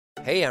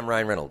Hey, I'm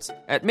Ryan Reynolds.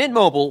 At Mint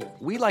Mobile,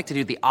 we like to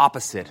do the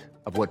opposite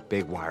of what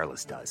Big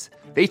Wireless does.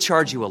 They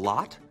charge you a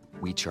lot,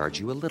 we charge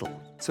you a little.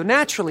 So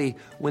naturally,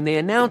 when they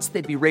announced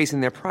they'd be raising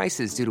their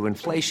prices due to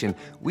inflation,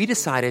 we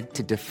decided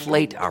to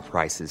deflate our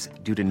prices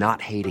due to not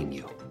hating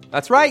you.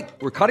 That's right.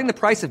 We're cutting the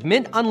price of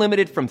Mint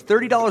Unlimited from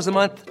 $30 a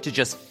month to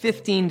just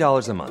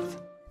 $15 a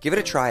month. Give it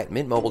a try at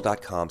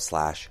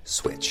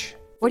mintmobile.com/switch.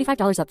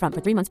 $45 up front for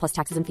 3 months plus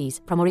taxes and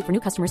fees. Promo rate for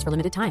new customers for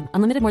limited time.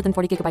 Unlimited more than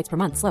 40 gigabytes per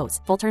month. Slows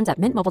full terms at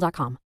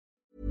mintmobile.com.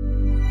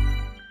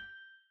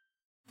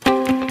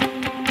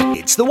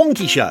 It's The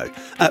Wonky Show.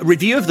 A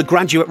review of the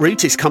graduate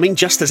route is coming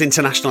just as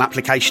international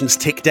applications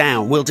tick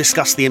down. We'll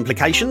discuss the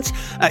implications.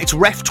 It's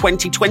Ref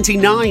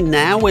 2029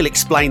 now. We'll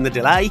explain the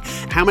delay.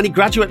 How many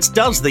graduates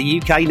does the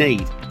UK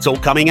need? It's all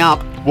coming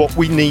up. What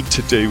we need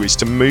to do is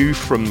to move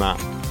from that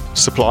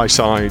supply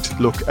side,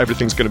 look,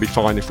 everything's going to be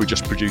fine if we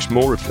just produce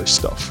more of this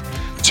stuff,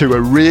 to a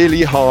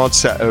really hard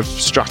set of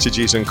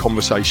strategies and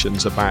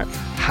conversations about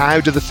how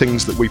do the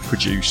things that we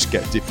produce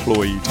get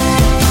deployed.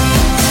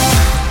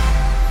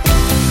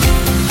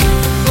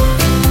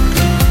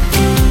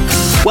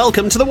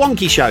 Welcome to The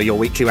Wonky Show, your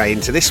weekly way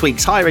into this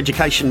week's higher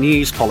education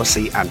news,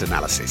 policy and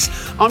analysis.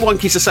 I'm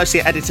Wonky's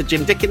Associate Editor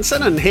Jim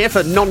Dickinson, and here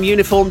for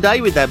non-uniform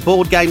day with their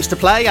board games to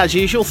play, as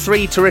usual,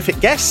 3 terrific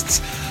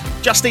guests.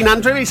 Justine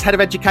Andrew is Head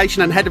of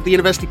Education and Head of the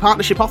University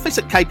Partnership Office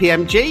at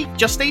KPMG.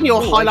 Justine,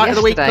 your highlight of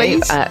the week,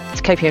 please. At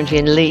KPMG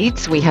in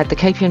Leeds, we had the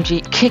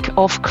KPMG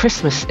Kick-Off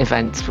Christmas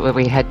event, where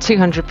we had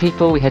 200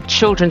 people, we had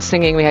children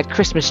singing, we had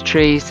Christmas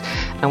trees,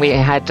 and we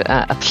had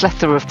a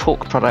plethora of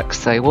pork products.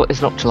 So what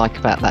is not to like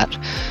about that?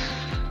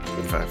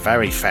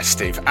 Very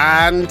festive.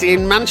 And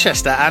in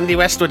Manchester, Andy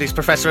Westwood is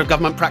Professor of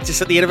Government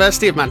Practice at the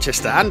University of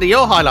Manchester. Andy,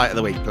 your highlight of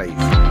the week, please.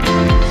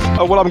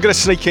 Well, I'm going to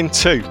sneak in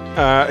 2,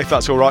 if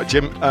that's all right,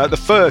 Jim. The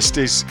first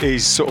is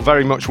sort of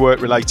very much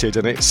work-related,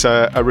 and it's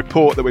a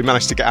report that we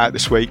managed to get out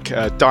this week.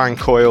 Diane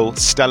Coyle,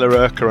 Stella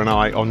Urker and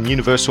I on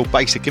universal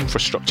basic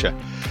infrastructure,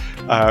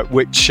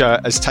 which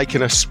has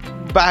taken us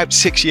about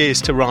 6 years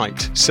to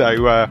write.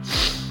 So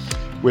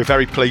we're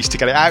very pleased to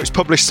get it out. It's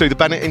published through the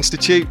Bennett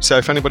Institute, so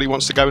if anybody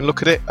wants to go and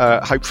look at it,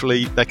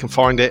 hopefully they can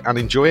find it and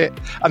enjoy it.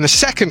 And the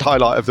second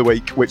highlight of the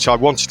week, which I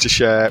wanted to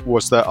share,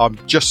 was that I'm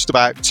just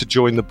about to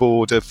join the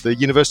board of the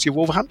University of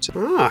Wolverhampton.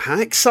 Ah, how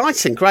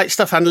exciting. Great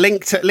stuff. And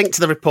link to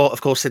the report,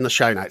 of course, in the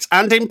show notes.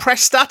 And in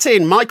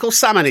Prestatyn, Michael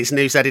Salmon is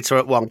news editor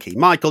at Wonky.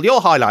 Michael,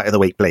 your highlight of the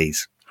week, plean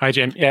Hi,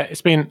 Jim. Yeah,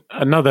 it's been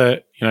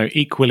another,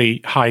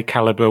 equally high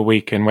caliber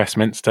week in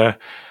Westminster.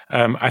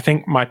 I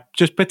think my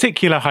just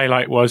particular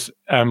highlight was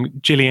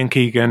Gillian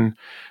Keegan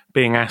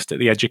being asked at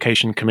the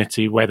Education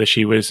Committee whether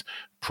she was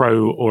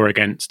pro or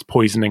against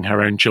poisoning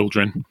her own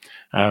children,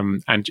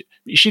 and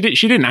she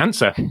didn't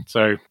answer.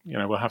 So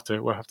we'll have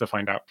to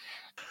find out.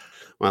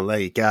 Well,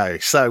 there you go.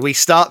 So we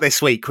start this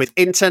week with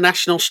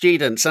international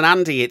students. And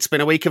Andy, it's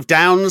been a week of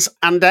downs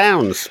and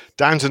downs.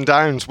 Downs and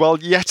downs. Well,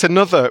 yet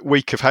another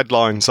week of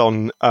headlines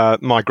on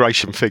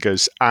migration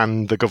figures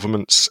and the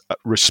government's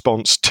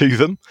response to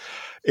them.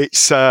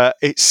 It's a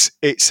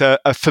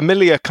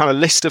familiar kind of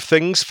list of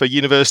things for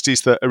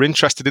universities that are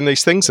interested in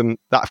these things, and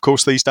that, of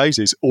course, these days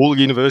is all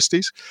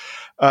universities.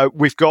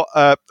 We've got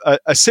a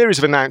series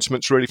of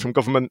announcements really from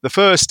government. The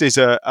first is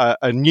a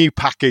new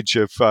package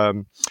of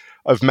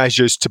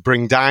measures to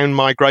bring down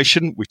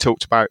migration. We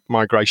talked about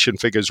migration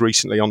figures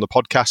recently on the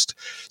podcast,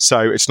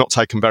 so it's not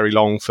taken very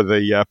long for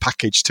the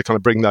package to kind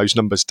of bring those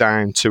numbers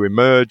down to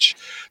emerge.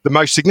 The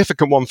most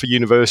significant one for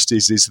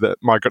universities is that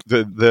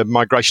the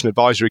Migration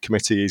Advisory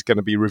Committee is going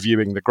to be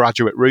reviewing the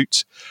graduate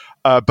route,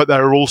 but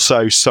there are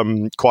also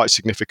some quite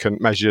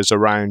significant measures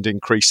around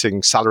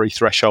increasing salary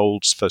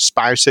thresholds for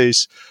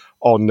spouses,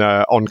 on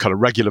kind of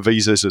regular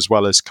visas, as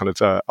well as kind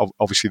of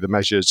obviously the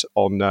measures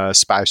on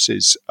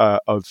spouses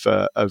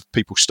of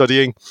people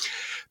studying.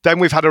 Then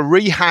we've had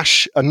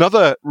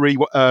another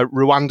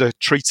Rwanda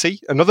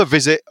treaty, another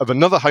visit of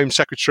another Home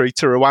Secretary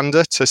to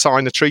Rwanda to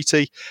sign a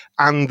treaty,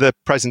 and the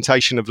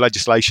presentation of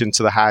legislation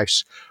to the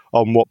House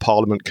on what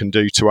Parliament can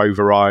do to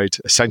override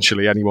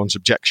essentially anyone's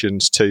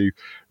objections to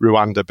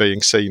Rwanda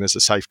being seen as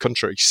a safe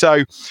country.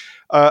 So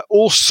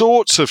all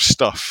sorts of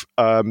stuff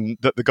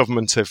that the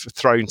government have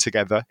thrown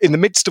together. In the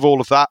midst of all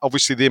of that,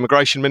 obviously the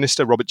Immigration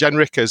Minister, Robert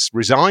Jenrick, has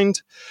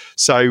resigned.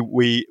 So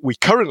we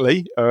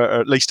currently,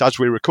 at least as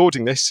we're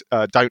recording this,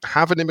 don't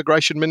have an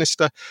Immigration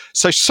Minister.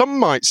 So some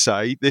might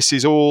say this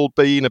has all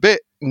been a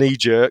bit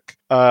knee-jerk,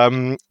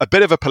 a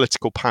bit of a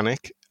political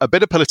panic, a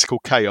bit of political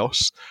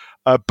chaos,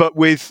 but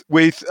with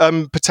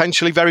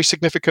potentially very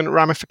significant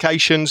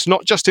ramifications,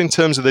 not just in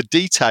terms of the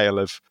detail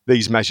of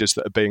these measures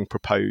that are being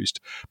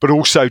proposed, but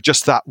also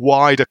just that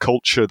wider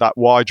culture, that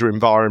wider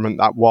environment,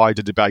 that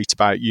wider debate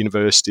about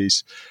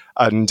universities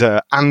and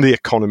the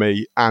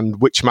economy,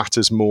 and which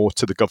matters more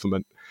to the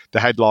government.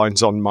 The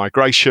headlines on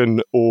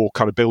migration or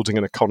kind of building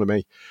an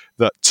economy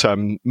that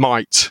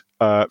might,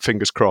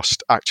 fingers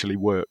crossed, actually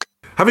work.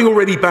 Having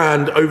already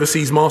banned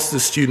overseas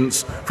master's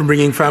students from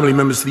bringing family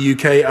members to the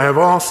UK, I have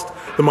asked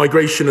the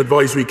Migration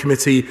Advisory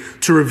Committee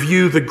to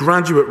review the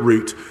graduate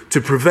route to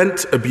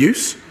prevent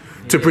abuse,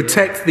 to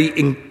protect the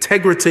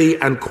integrity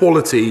and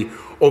quality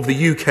of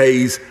the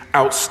UK's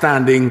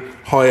outstanding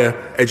higher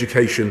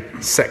education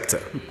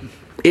sector.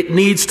 It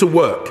needs to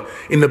work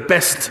in the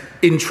best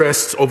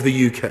interests of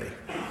the UK,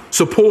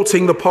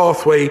 supporting the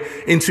pathway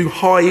into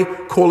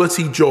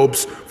high-quality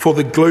jobs for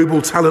the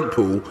global talent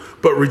pool,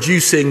 but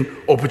reducing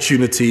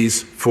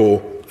opportunities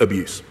for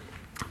abuse.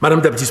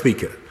 Madam Deputy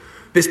Speaker,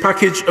 this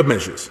package of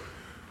measures,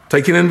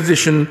 taken in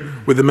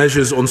addition with the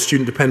measures on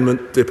student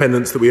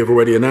dependence that we have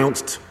already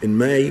announced in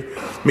May,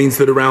 means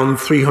that around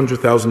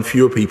 300,000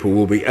 fewer people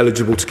will be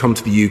eligible to come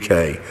to the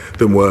UK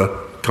than were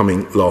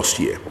coming last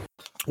year.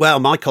 Well,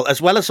 Michael,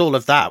 as well as all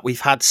of that,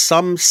 we've had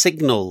some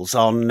signals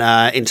on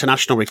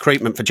international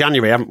recruitment for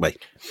January, haven't we?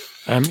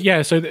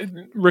 So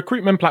the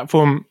recruitment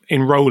platform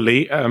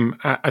Enrolly,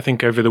 I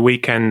think over the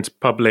weekend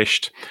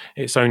published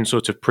its own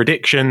sort of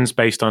predictions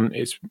based on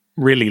its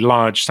really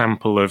large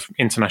sample of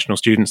international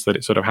students that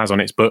it sort of has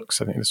on its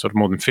books. I think there's sort of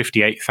more than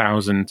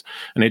 58,000.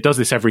 And it does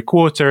this every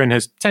quarter and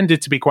has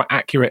tended to be quite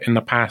accurate in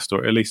the past,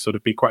 or at least sort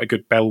of be quite a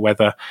good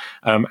bellwether.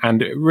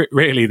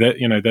 Really,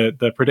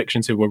 the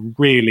predictions here were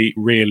really,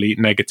 really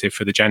negative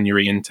for the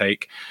January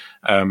intake.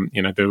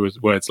 There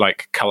was words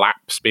like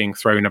collapse being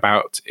thrown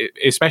about,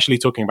 especially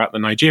talking about the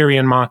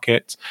Nigerian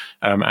market,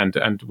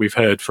 and we've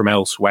heard from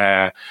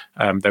elsewhere.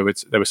 There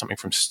was something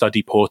from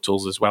study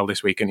portals as well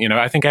this week, and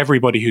I think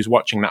everybody who's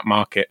watching that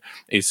market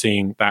is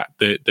seeing that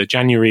the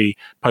January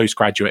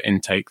postgraduate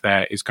intake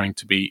there is going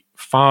to be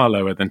far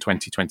lower than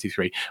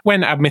 2023,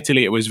 when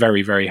admittedly it was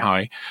very, very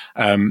high.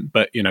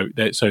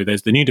 So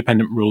there's the new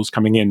dependent rules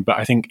coming in, but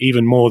I think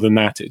even more than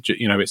that,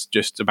 it's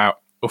just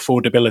about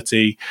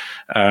affordability.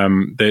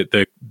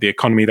 The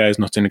economy there is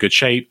not in a good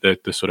shape.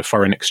 The sort of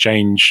foreign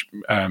exchange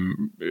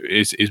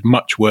is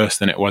much worse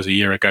than it was a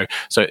year ago.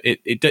 So it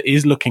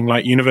is looking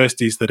like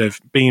universities that have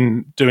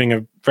been doing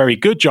a very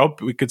good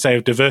job, we could say,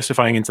 of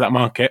diversifying into that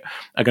market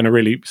are going to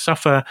really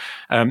suffer.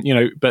 But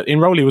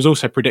Enrolly was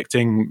also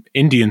predicting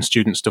Indian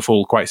students to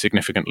fall quite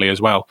significantly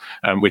as well,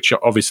 which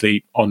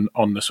obviously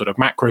on the sort of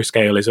macro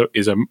scale is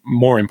a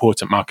more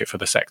important market for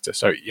the sector.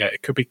 So yeah,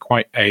 it could be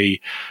quite a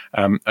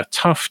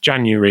tough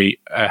January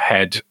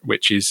ahead,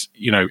 which is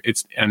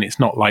it's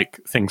not like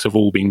things have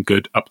all been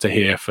good up to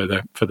here for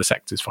the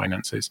sector's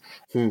finances.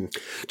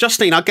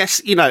 Justine, I guess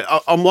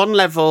on one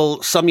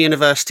level, some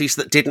universities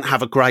that didn't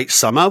have a great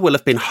summer will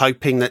have been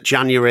hoping that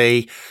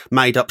January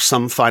made up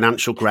some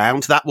financial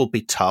ground. That will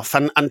be tough.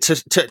 And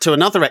to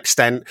another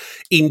extent,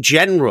 in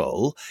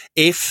general,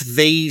 if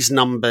these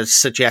numbers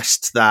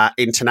suggest that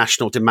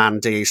international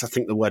demand is, I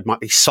think the word might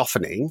be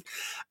softening,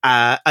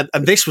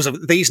 and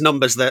these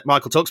numbers that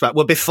Michael talks about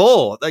were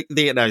before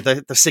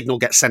the signal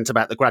gets sent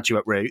about the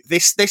graduate route.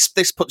 This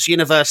puts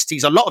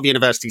a lot of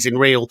universities in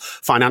real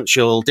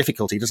financial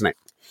difficulty, doesn't it?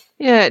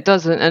 Yeah, it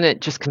doesn't, and it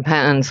just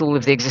compounds all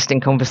of the existing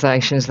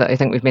conversations that I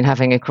think we've been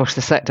having across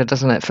the sector,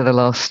 doesn't it? For the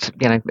last,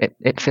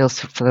 it feels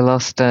for the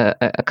last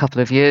a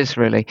couple of years,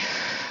 really.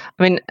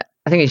 I mean,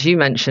 I think as you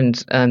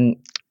mentioned,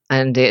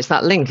 Andy, it's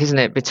that link, isn't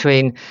it,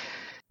 between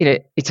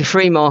it's a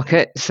free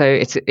market,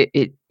 so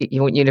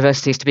you want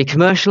universities to be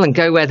commercial and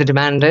go where the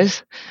demand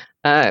is,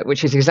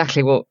 which is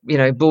exactly what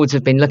boards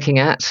have been looking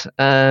at.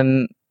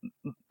 And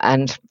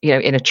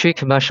in a true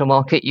commercial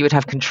market, you would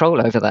have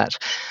control over that.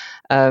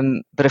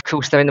 But of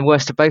course, they're in the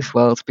worst of both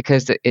worlds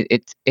because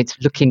it's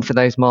looking for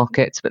those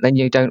markets, but then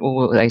you don't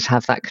always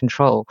have that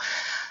control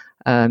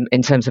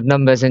in terms of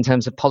numbers, in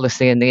terms of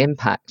policy and the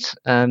impact.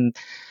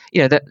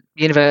 The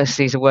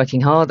universities are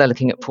working hard. They're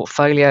looking at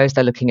portfolios.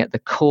 They're looking at the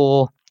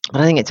core.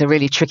 But I think it's a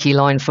really tricky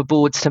line for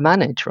boards to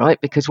manage, right?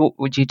 Because what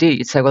would you do?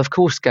 You'd say, well, of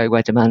course, go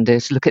where demand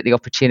is, look at the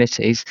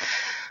opportunities.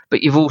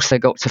 But you've also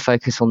got to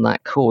focus on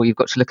that core. You've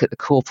got to look at the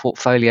core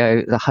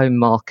portfolio, the home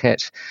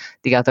market,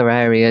 the other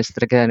areas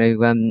that are going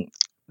to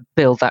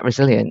build that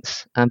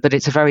resilience. But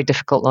it's a very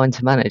difficult line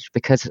to manage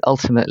because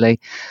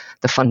ultimately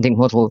the funding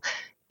model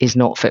is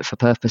not fit for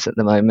purpose at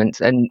the moment.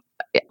 And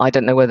I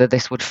don't know whether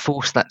this would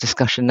force that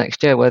discussion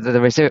next year, whether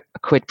there is a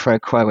quid pro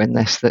quo in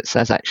this that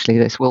says actually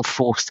this will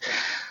force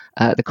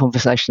the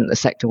conversation that the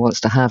sector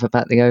wants to have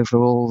about the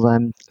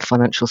overall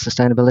financial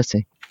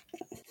sustainability.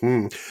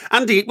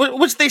 Andy,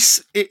 was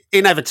this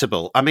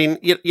inevitable? I mean,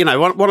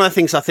 one of the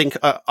things I think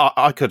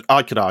I could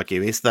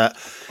argue is that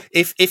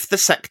if the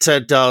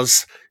sector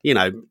does,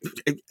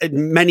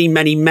 many,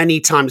 many, many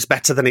times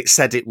better than it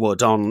said it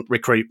would on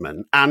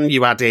recruitment, and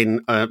you add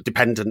in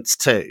dependents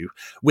too,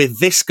 with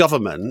this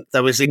government,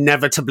 there was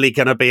inevitably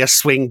going to be a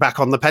swing back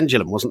on the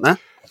pendulum, wasn't there?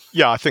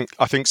 Yeah, I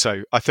think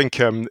so. I think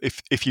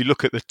if you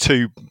look at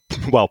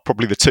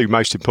probably the two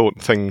most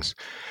important things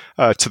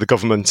to the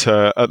government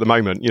at the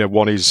moment,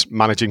 one is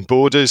managing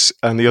borders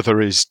and the other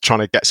is trying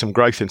to get some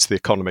growth into the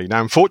economy.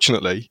 Now,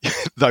 unfortunately,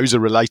 those are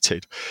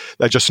related.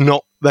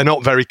 They're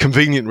not very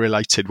convenient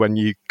related when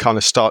you kind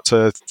of start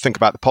to think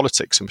about the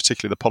politics, and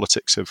particularly the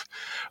politics of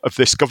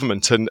this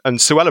government. And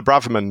Suella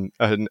Braverman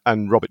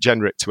and Robert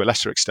Jenrick, to a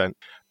lesser extent,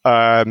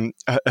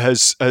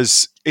 has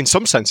in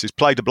some senses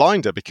played a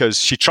blinder because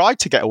she tried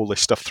to get all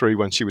this stuff through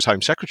when she was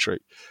Home Secretary.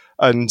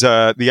 and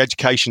the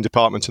Education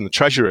Department and the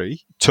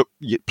Treasury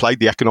played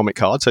the economic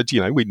card, said,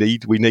 we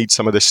need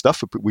some of this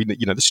stuff. We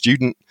the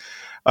student.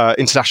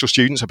 International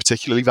students are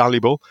particularly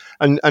valuable,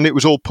 and it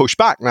was all pushed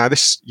back. Now,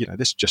 this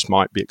just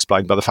might be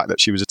explained by the fact that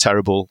she was a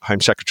terrible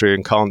Home Secretary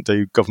and can't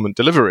do government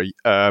delivery.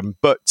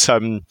 But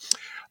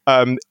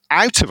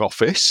out of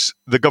office,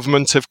 the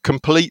government have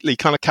completely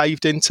kind of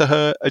caved into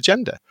her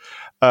agenda.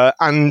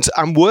 And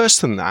worse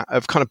than that,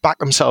 have kind of backed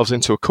themselves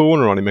into a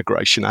corner on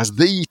immigration as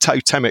the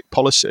totemic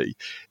policy,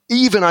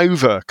 even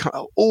over kind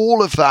of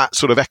all of that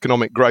sort of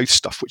economic growth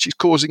stuff, which is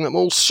causing them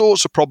all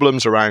sorts of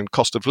problems around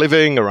cost of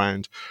living,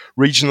 around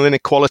regional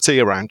inequality,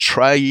 around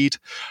trade,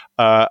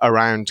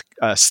 around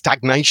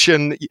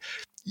stagnation.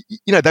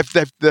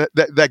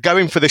 They're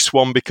going for this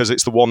one because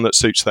it's the one that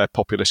suits their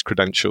populist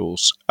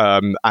credentials,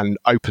 and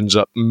opens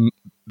up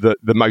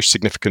the most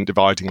significant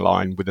dividing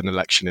line with an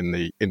election in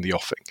the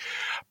offing.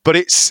 But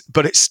it's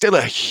still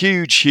a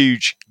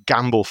huge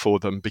gamble for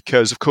them,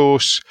 because of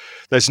course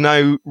there's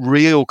no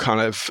real kind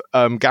of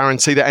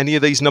guarantee that any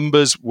of these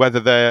numbers,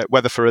 whether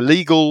for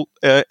illegal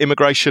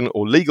immigration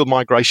or legal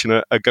migration,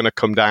 are going to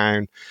come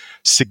down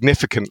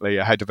significantly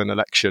ahead of an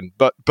election.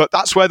 But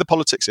that's where the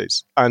politics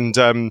is,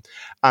 and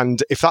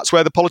if that's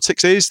where the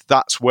politics is,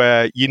 that's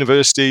where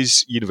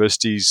universities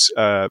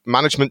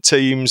management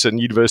teams and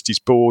universities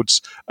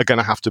boards are going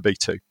to have to be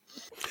too.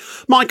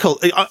 Michael,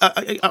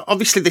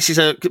 obviously this is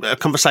a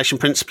conversation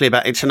principally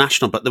about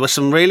international, but there were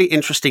some really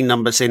interesting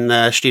numbers in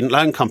the student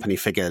loan company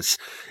figures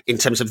in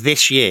terms of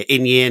this year,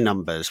 in-year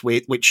numbers,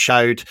 which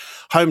showed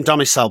home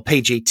domiciled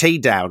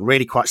PGT down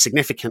really quite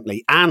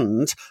significantly,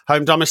 and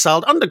home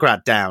domiciled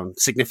undergrad down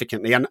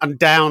significantly, and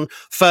down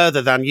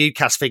further than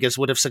UCAS figures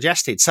would have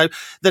suggested. So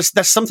there's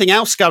something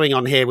else going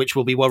on here which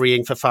will be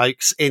worrying for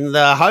folks in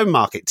the home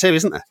market too,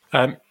 isn't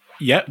there?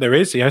 Yeah, there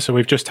is. Yeah, so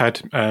we've just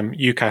had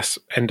UCAS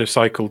end of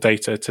cycle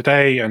data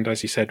today, and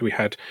as you said, we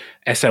had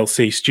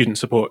SLC student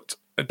support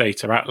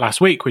data out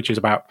last week, which is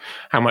about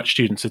how much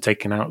students are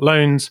taking out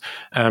loans.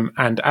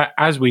 And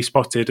as we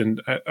spotted and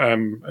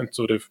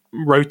sort of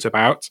wrote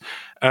about,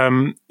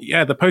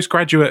 the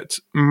postgraduate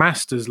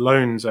master's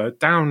loans are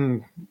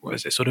down. What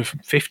is it? Sort of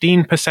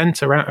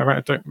 15%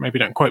 around.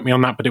 Don't quote me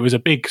on that, but it was a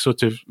big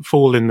sort of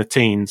fall in the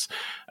teens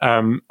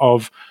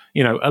of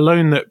a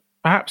loan that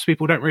perhaps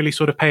people don't really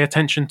sort of pay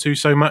attention to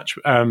so much,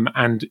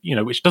 and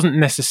which doesn't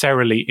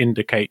necessarily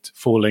indicate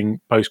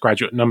falling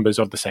postgraduate numbers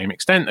of the same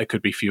extent. There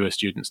could be fewer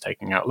students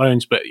taking out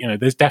loans, but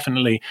there's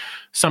definitely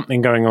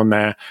something going on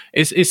there.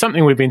 It's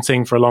something we've been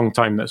seeing for a long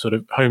time, that sort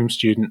of home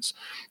students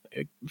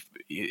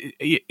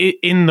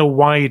in the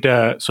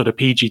wider sort of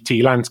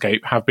PGT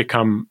landscape have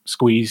become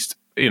squeezed.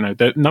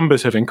 The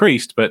numbers have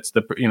increased, but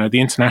the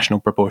international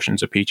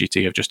proportions of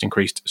PGT have just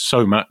increased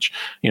so much.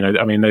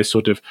 There's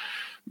sort of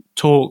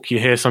talk you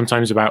hear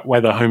sometimes about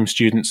whether home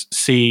students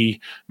see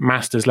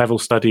master's level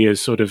study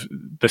as sort of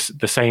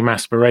the same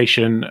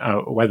aspiration,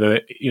 whether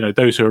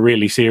those who are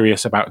really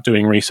serious about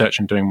doing research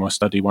and doing more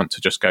study want to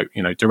just go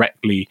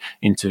directly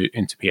into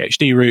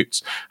PhD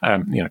routes.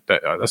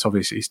 That's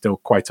obviously still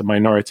quite a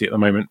minority at the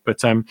moment,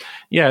 but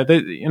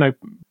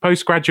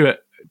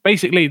postgraduate,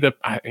 basically the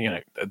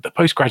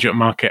postgraduate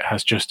market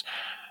has just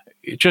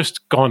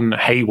gone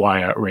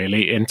haywire,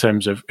 really, in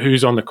terms of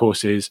who's on the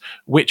courses,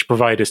 which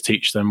providers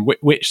teach them,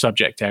 which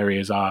subject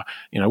areas are,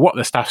 what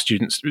the staff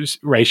students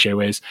ratio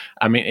is.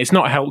 I mean, it's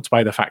not helped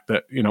by the fact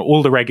that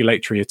all the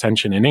regulatory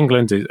attention in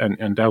England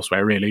and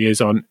elsewhere really is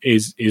on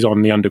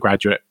the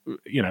undergraduate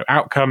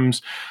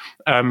outcomes,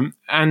 and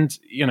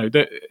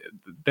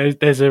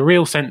there's a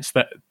real sense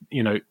that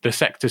the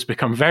sector's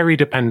become very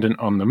dependent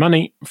on the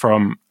money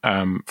from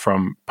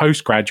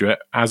postgraduate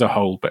as a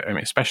whole, but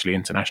especially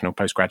international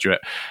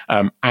postgraduate,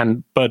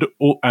 and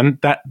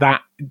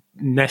that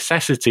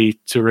necessity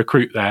to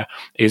recruit there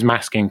is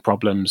masking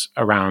problems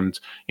around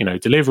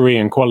delivery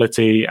and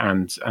quality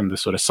and the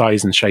sort of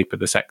size and shape of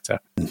the sector.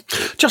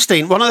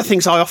 Justine, one of the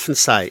things I often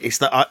say is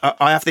that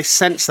I have this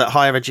sense that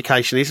higher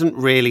education isn't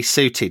really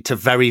suited to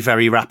very,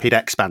 very rapid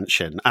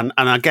expansion, and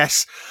I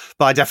guess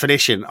by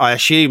definition I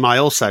assume I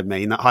also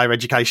mean that higher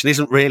education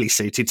isn't really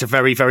suited to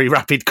very, very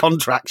rapid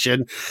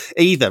contraction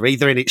either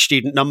in its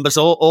student numbers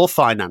or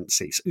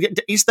finances.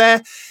 Is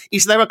there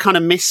a kind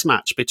of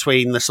mismatch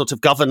between the sort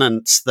of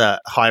governance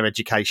that higher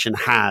education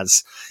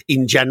has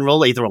in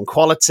general, either on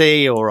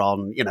quality or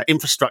on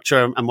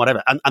infrastructure and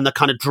whatever, and the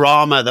kind of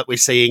drama that we're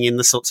seeing in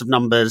the sorts of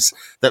numbers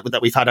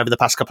that we've had over the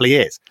past couple of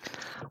years?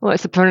 Well,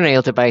 it's a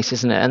perennial debate,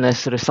 isn't it? And the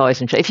sort of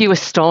size and shape. If you were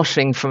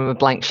starting from a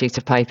blank sheet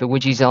of paper,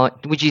 would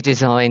you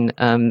design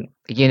a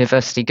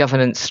university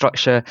governance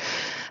structure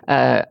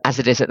as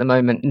it is at the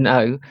moment?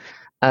 No.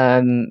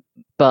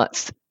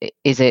 But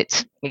is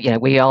it,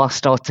 we are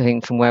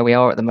starting from where we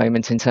are at the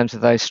moment in terms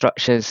of those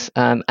structures,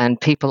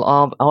 and people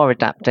are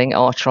adapting,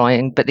 are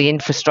trying, but the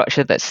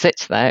infrastructure that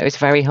sits there is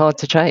very hard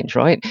to change,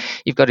 right?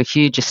 You've got a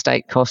huge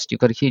estate cost, you've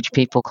got a huge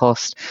people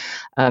cost,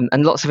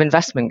 and lots of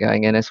investment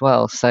going in as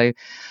well. So,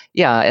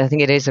 yeah, I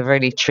think it is a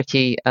really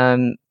tricky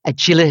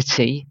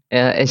agility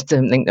is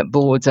something that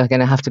boards are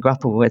going to have to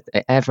grapple with,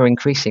 ever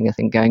increasing, I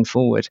think, going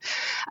forward.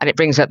 And it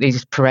brings up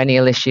these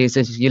perennial issues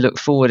as you look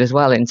forward as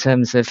well in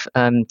terms of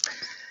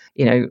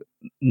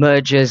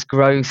mergers,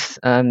 growth.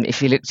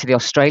 If you look to the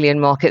Australian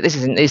market, this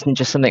isn't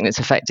just something that's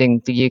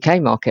affecting the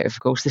UK market. Of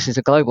course, this is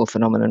a global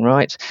phenomenon,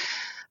 right?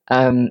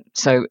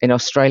 So in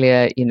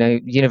Australia,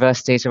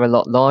 universities are a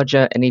lot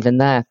larger, and even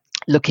there,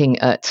 looking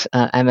at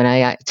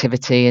M&A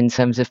activity in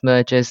terms of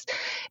mergers,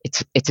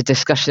 it's a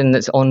discussion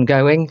that's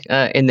ongoing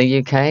in the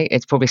UK.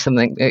 It's probably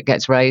something that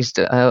gets raised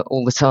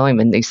all the time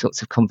in these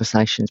sorts of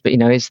conversations. But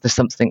is there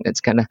something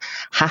that's going to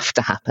have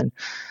to happen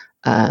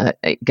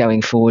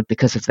going forward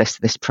because of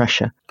this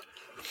pressure?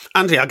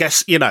 Andy, I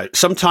guess,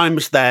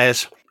 sometimes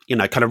there's,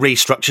 kind of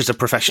restructures of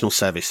professional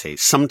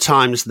services.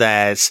 Sometimes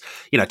there's,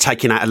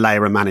 taking out a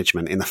layer of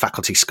management in the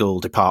faculty school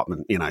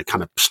department,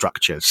 kind of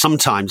structures.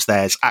 Sometimes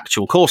there's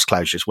actual course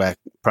closures where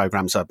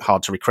programs are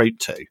hard to recruit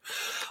to.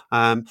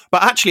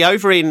 But actually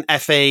over in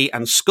FE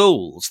and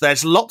schools,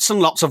 there's lots and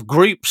lots of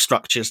group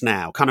structures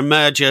now, kind of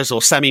mergers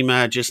or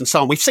semi-mergers and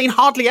so on. We've seen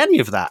hardly any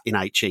of that in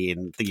HE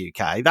in the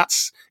UK.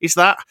 Is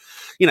that,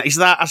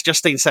 as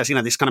Justine says,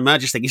 this kind of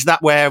mergers thing, is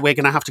that where we're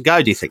going to have to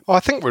go, do you think? Well, I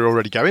think we're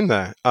already going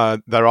there.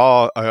 There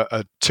are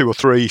two or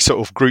three sort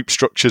of group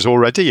structures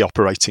already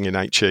operating in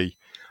HE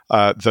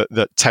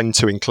that tend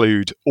to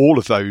include all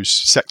of those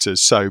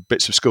sectors. So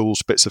bits of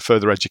schools, bits of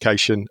further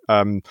education.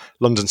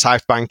 London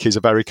South Bank is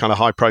a very kind of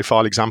high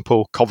profile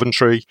example.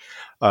 Coventry,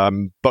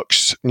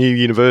 Bucks New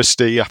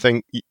University. I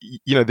think,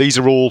 these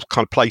are all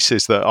kind of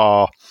places that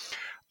are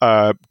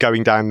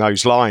going down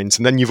those lines.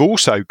 And then you've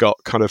also got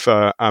kind of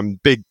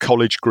big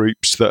college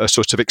groups that are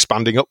sort of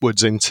expanding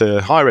upwards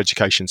into higher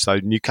education. So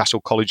Newcastle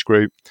College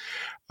Group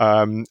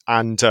and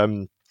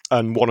one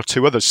or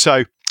two others.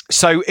 So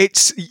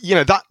it's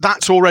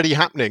that's already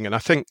happening, and I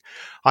think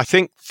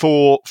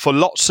for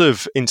lots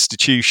of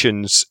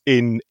institutions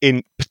in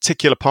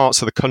particular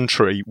parts of the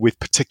country with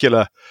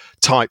particular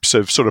types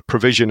of sort of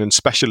provision and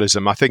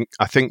specialism, I think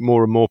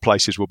more and more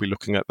places will be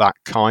looking at that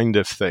kind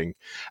of thing,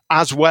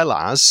 as well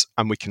as,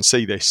 and we can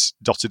see this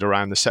dotted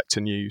around the sector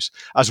news,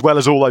 as well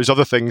as all those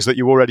other things that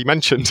you already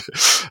mentioned,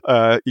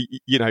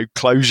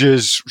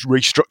 closures,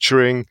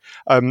 restructuring.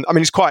 I mean,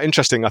 it's quite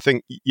interesting. I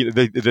think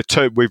the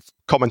term we've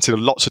commented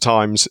lots of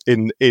times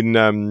in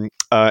kind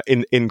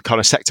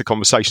of sector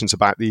conversations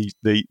about the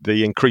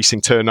increasing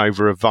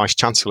turnover of vice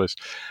chancellors,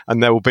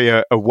 and there will be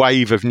a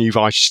wave of new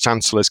vice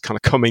chancellors kind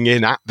of coming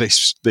in at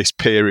this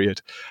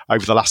period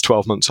over the last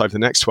 12 months, over the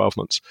next 12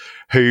 months,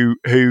 who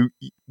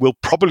will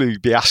probably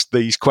be asked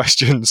these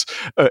questions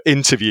at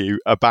interview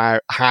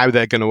about how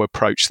they're going to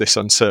approach this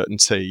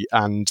uncertainty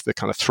and the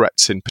kind of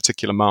threats in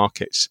particular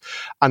markets.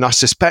 And I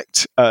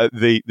suspect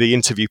the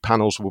interview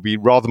panels will be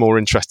rather more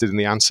interested in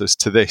the answers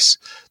to this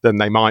than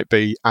they might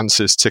be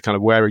answers to kind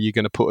of where are you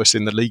going to put us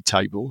in the league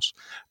tables.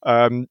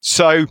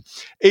 So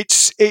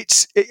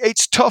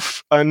it's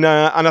tough, and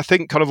I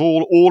think kind of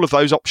all of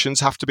those options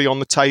have to be on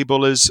the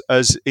table as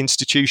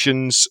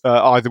institutions,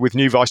 either with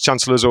new vice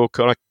chancellors or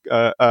kind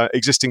of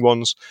existing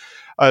ones,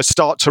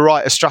 start to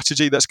write a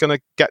strategy that's going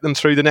to get them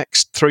through the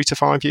next 3 to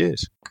 5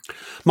 years.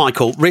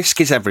 Michael,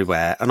 risk is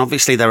everywhere, and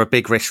obviously there are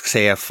big risks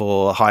here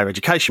for higher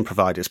education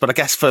providers. But I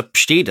guess for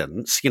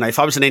students, if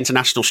I was an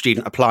international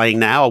student applying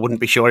now, I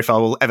wouldn't be sure if I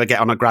will ever get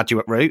on a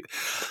graduate route.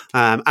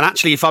 And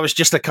actually, if I was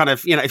just a kind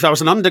of, if I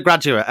was an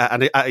undergraduate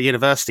at a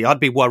university, I'd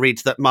be worried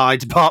that my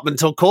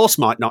department or course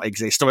might not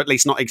exist, or at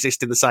least not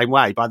exist in the same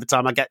way by the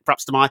time I get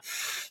perhaps to my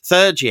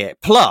third year.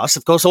 Plus,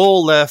 of course, a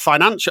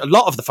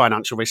lot of the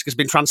financial risk has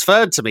been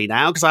transferred to me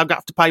now because I've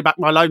got to pay back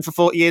my loan for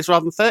 40 years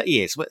rather than 30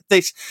 years.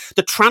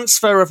 The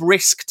transfer of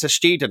risk to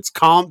students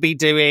can't be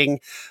doing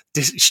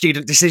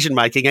student decision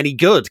making any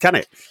good, can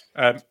it?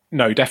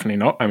 No, definitely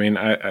not. I mean,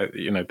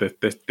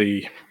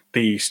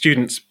 the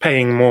students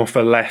paying more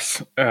for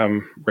less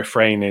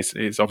refrain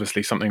is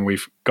obviously something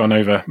we've gone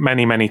over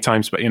many, many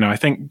times. But I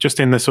think just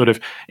in the sort of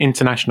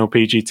international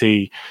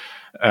PGT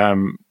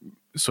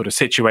sort of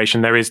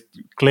situation, there is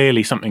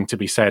clearly something to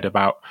be said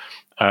about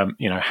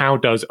how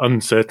does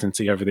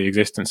uncertainty over the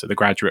existence of the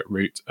graduate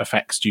route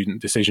affect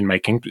student decision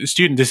making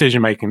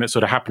that's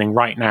sort of happening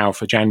right now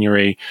for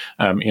January,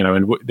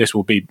 and this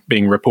will be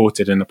being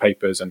reported in the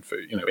papers and for,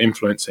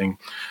 influencing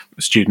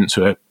students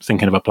who are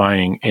thinking of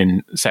applying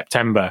in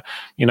September.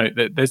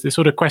 There's this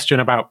sort of question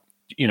about,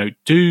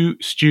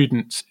 do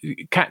students,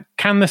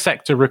 can the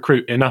sector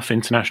recruit enough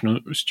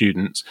international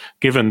students,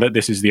 given that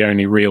this is the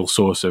only real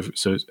source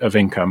of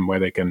income where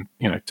they can,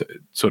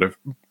 sort of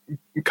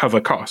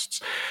cover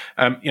costs.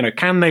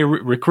 Can they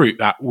recruit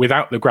that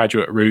without the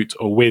graduate route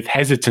or with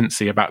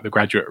hesitancy about the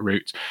graduate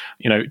route?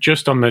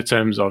 Just on the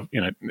terms of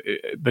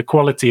the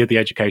quality of the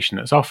education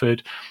that's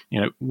offered.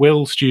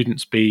 Will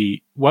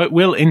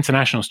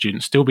international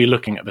students still be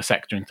looking at the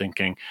sector and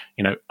thinking,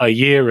 a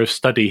year of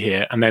study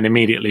here and then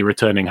immediately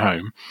returning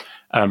home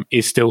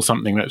is still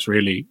something that's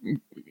really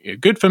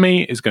good for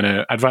me, is going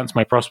to advance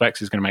my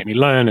prospects, is going to make me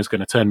learn, is going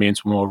to turn me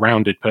into a more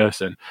rounded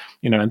person,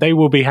 and they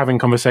will be having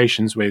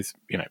conversations with,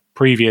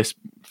 previous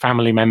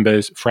family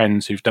members,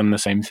 friends who've done the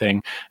same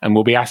thing, and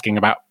we'll be asking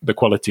about the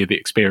quality of the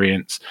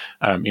experience,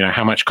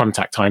 how much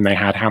contact time they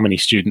had, how many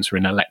students were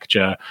in a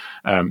lecture,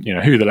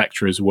 who the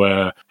lecturers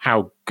were,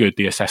 how good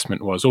the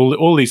assessment was,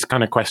 all these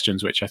kind of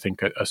questions, which I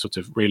think are sort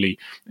of really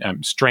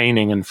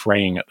straining and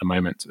fraying at the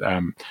moment.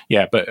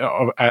 But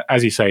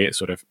as you say,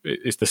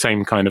 it's the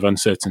same kind of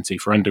uncertainty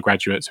for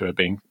undergraduates who are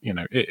being,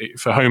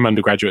 for home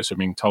undergraduates who are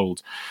being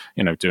told,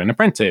 do an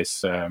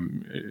apprentice,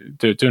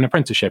 do an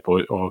apprenticeship,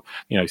 or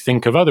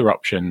think of other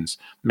options.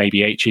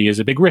 Maybe HE is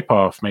a big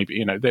rip-off.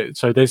 Maybe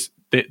so there's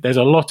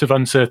a lot of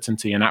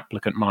uncertainty in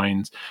applicant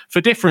minds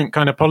for different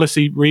kind of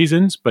policy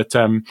reasons, but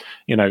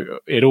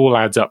it all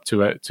adds up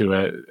to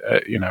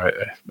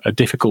a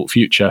difficult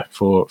future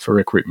for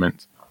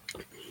recruitment.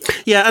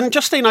 Yeah, and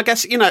Justine, I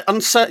guess,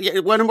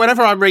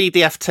 whenever I read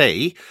the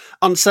FT,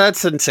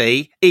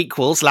 uncertainty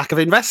equals lack of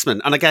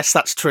investment. And I guess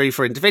that's true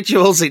for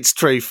individuals, it's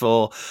true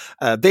for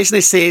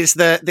businesses.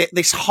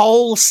 This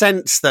whole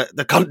sense that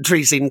the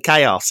country's in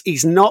chaos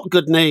is not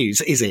good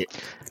news, is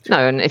it? No,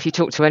 and if you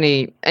talk to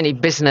any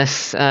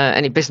business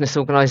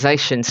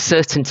organisation,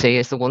 certainty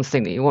is the one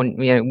thing that you want.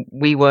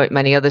 We work,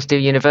 many others do,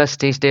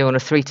 universities do, on a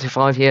 3 to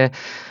 5 year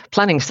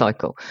planning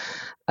cycle.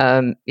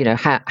 How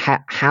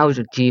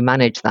do you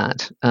manage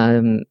that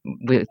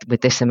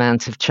with this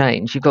amount of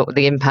change? You've got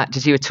the impact,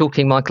 as you were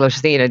talking, Michael, I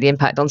was thinking, the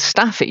impact on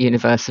staff at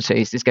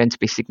universities is going to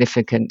be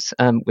significant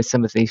with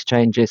some of these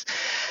changes.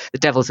 The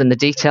devil's in the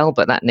detail,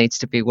 but that needs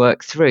to be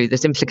worked through.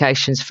 There's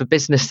implications for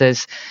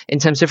businesses in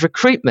terms of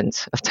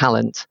recruitment of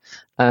talent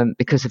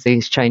because of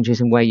these changes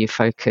and where you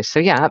focus. So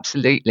yeah,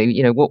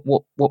 absolutely.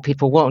 What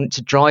people want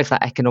to drive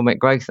that economic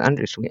growth,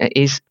 Andrew,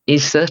 is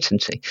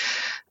certainty.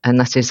 And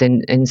that is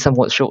in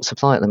somewhat short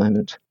supply at the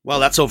moment. Well,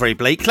 that's all very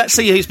bleak. Let's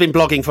see who's been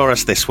blogging for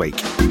us this week.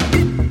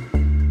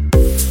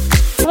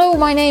 Hello,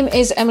 my name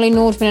is Emily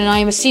Nordman and I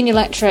am a senior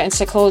lecturer in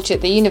psychology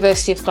at the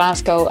University of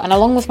Glasgow, and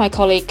along with my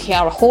colleague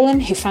Chiara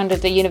Holan, who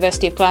founded the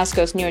University of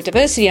Glasgow's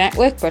Neurodiversity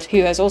Network but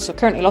who has also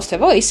currently lost her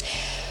voice,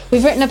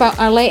 we've written about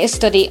our latest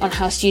study on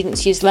how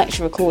students use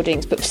lecture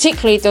recordings, but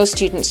particularly those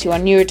students who are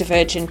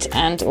neurodivergent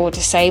and or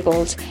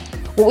disabled.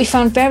 What we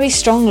found very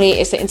strongly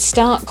is that in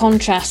stark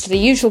contrast to the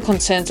usual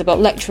concerns about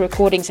lecture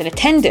recordings and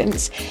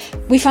attendance,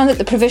 we found that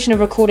the provision of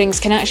recordings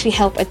can actually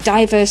help a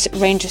diverse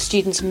range of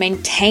students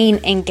maintain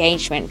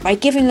engagement by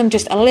giving them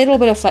just a little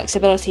bit of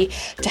flexibility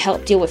to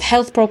help deal with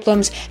health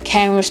problems,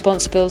 caring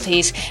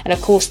responsibilities, and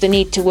of course the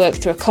need to work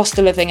through a cost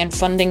of living and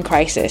funding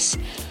crisis.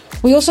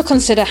 We also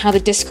consider how the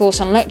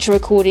discourse on lecture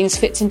recordings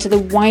fits into the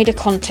wider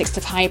context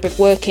of hybrid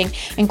working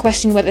and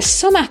question whether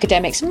some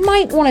academics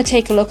might want to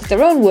take a look at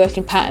their own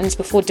working patterns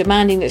before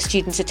demanding that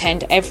students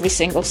attend every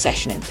single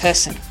session in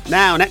person.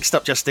 Now, next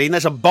up, Justine,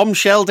 there's a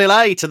bombshell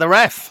delay to the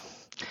ref.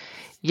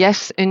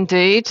 Yes,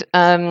 indeed.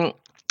 I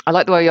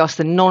like the way you asked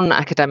the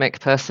non-academic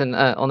person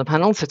on the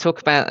panel to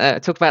talk about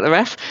the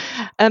ref.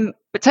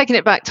 But taking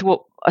it back to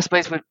what I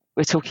suppose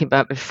we're talking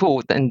about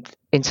before, then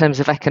in terms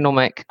of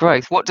economic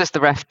growth, what does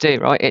the ref do,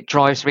 right? It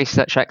drives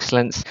research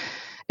excellence.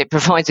 It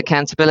provides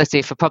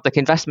accountability for public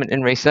investment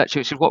in research,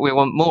 which is what we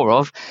want more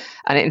of,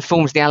 and it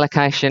informs the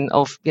allocation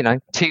of,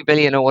 2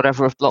 billion or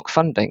whatever of block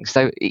funding.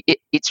 So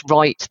it's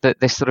right that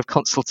this sort of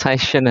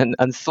consultation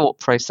and thought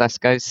process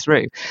goes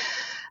through.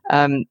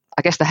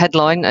 I guess the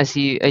headline, as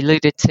you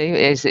alluded to,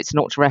 is it's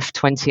not Ref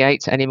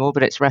 28 anymore,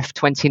 but it's Ref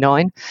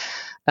 29.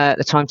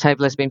 The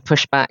timetable has been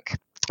pushed back.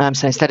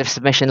 So instead of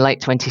submission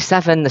late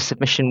 27, the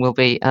submission will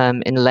be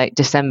in late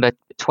December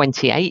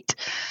 28.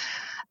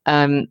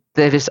 There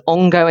is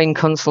ongoing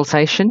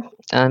consultation.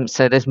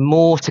 So there's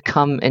more to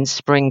come in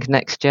spring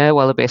next year.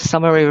 Well, there'll be a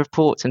summary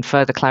report and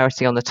further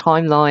clarity on the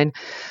timeline.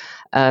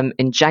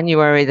 In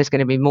January, there's going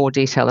to be more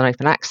detail on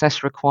open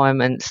access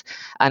requirements,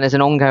 and there's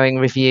an ongoing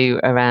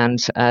review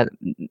around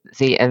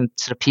the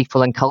sort of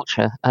people and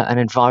culture and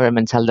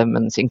environment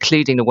elements,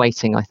 including the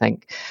weighting, I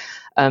think.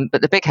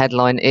 But the big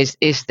headline is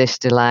this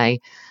delay?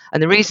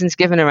 And the reasons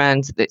given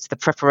around it's the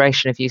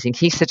preparation of using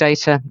HESA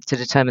data to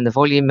determine the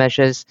volume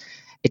measures.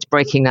 It's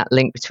breaking that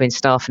link between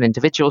staff and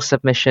individual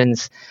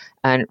submissions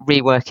and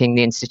reworking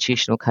the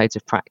institutional codes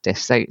of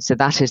practice. So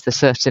that is the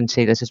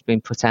certainty that has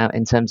been put out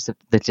in terms of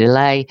the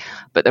delay,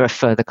 but there are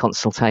further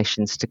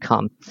consultations to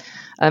come.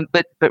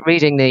 But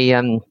reading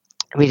the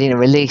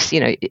release,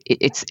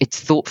 it's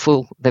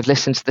thoughtful. They've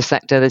listened to the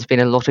sector. There's been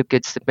a lot of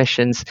good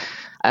submissions,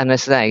 and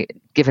as they,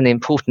 given the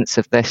importance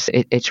of this,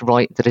 it's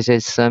right that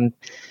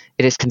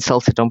it is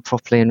consulted on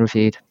properly and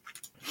reviewed.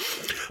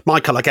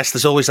 Michael, I guess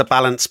there's always a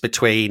balance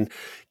between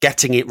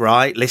getting it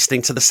right,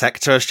 listening to the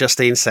sector, as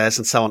Justine says,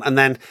 and so on, and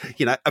then,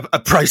 a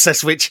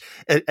process which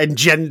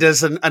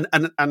engenders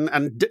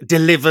and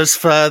delivers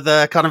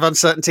further kind of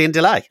uncertainty and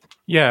delay.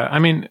 Yeah, I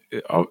mean,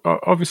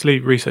 obviously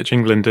Research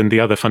England and the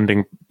other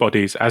funding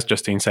bodies, as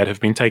Justine said, have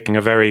been taking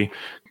a very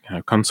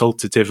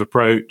consultative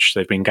approach.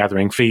 They've been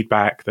gathering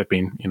feedback. They've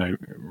been,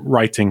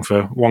 writing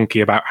for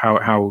Wonky about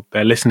how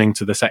they're listening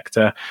to the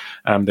sector.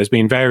 There's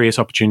been various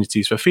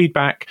opportunities for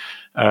feedback.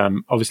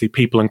 Obviously,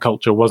 people and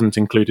culture wasn't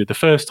included the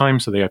first time,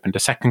 so they opened a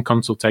second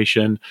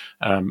consultation.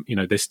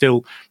 There's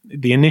still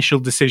the initial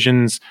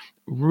decisions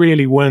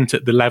really weren't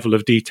at the level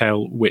of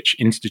detail which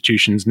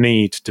institutions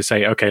need to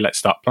say, okay, let's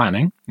start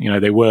planning.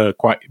 They were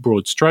quite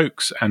broad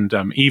strokes, and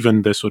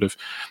even the sort of,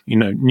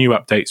 new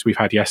updates we've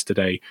had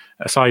yesterday,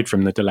 aside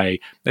from the delay,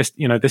 there's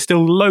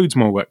still loads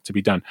more work to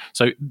be done.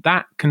 So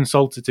that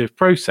consultative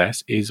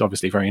process is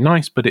obviously very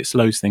nice, but it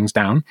slows things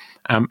down.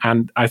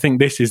 And I think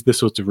this is the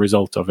sort of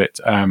result of it,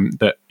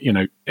 that,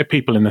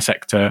 people in the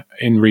sector,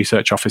 in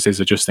research offices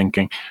are just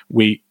thinking,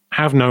 we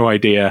have no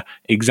idea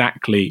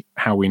exactly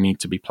how we need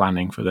to be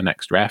planning for the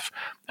next ref.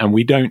 And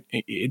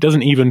it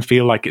doesn't even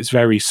feel like it's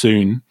very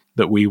soon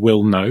that we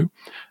will know.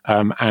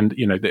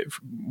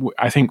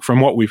 I think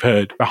from what we've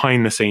heard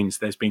behind the scenes,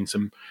 there's been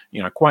some,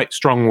 quite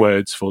strong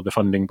words for the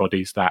funding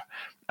bodies that,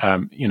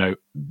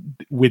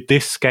 with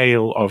this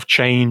scale of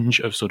change,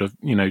 of sort of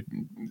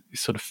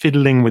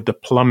fiddling with the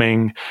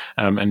plumbing,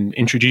 and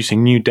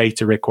introducing new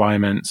data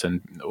requirements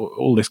and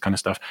all this kind of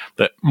stuff,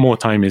 that more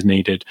time is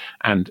needed,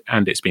 and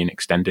it's been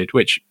extended,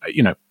 which,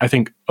 I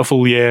think a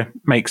full year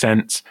makes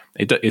sense.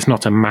 It's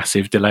not a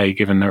massive delay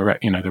given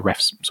the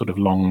ref's sort of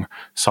long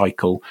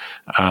cycle.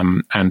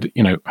 And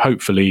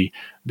hopefully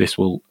this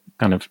will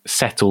kind of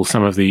settle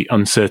some of the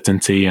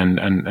uncertainty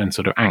and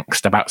sort of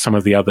angst about some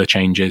of the other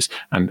changes.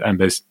 And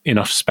there's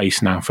enough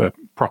space now for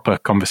proper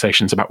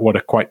conversations about what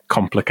are quite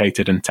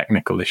complicated and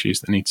technical issues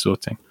that need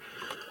sorting.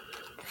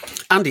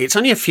 Andy, it's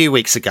only a few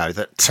weeks ago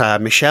that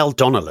Michelle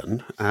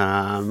Donnellan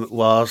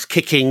was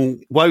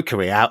kicking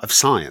wokery out of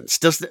science.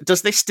 Does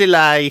this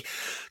delay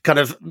kind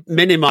of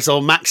minimise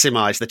or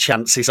maximise the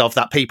chances of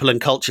that people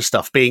and culture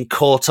stuff being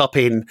caught up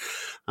in,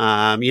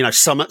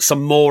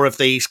 some more of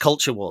these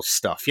culture wars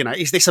stuff?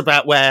 Is this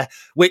about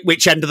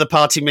which end of the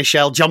party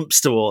Michelle jumps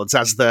towards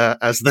as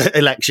the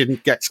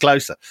election gets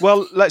closer?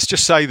 Well, let's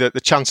just say that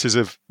the chances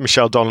of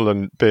Michelle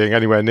Donnellan being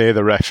anywhere near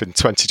the ref in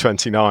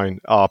 2029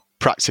 are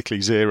practically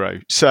zero.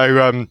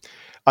 So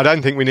I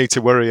don't think we need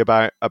to worry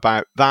about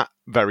that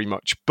very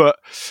much. But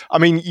I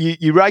mean,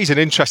 you raise an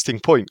interesting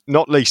point,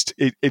 not least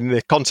in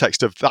the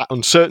context of that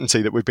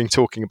uncertainty that we've been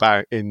talking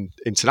about in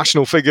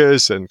international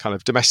figures and kind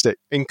of domestic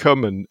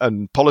income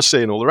and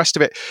policy and all the rest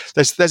of it.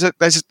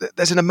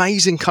 There's an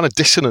amazing kind of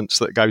dissonance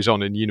that goes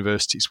on in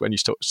universities when you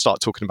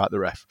start talking about the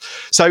ref.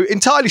 So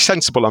entirely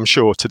sensible, I'm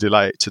sure, to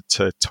delay it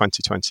to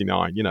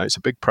 2029. It's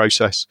a big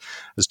process.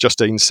 As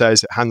Justine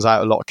says, it hands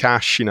out a lot of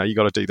cash. You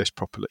got to do this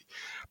properly.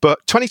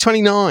 But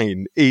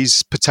 2029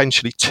 is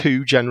potentially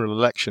 2 general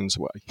elections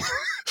away.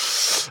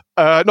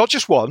 Not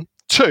just 1,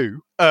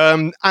 2,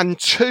 and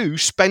 2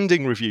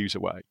 spending reviews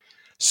away.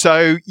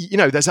 So,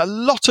 there's a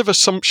lot of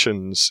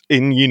assumptions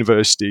in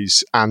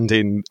universities and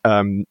in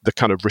the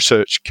kind of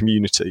research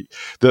community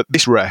that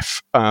this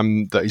ref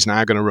that is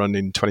now going to run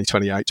in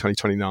 2028,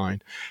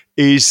 2029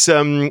 is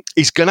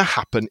going to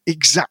happen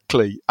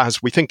exactly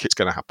as we think it's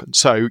going to happen.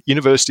 So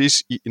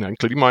universities,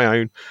 including my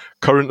own,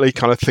 currently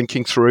kind of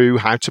thinking through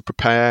how to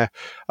prepare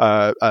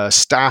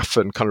staff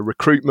and kind of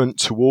recruitment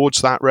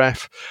towards that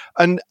ref.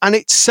 And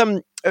it's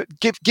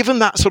given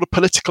that sort of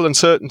political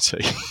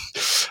uncertainty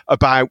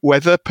about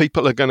whether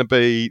people are going to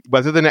be,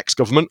 whether the next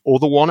government or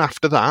the one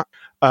after that,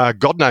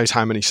 God knows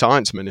how many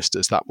science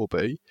ministers that will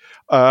be,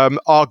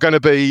 are going to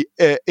be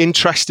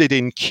interested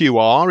in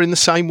QR in the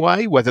same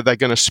way, whether they're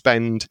going to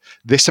spend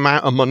this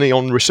amount of money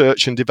on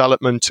research and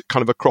development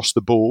kind of across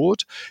the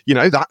board.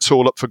 That's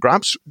all up for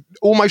grabs.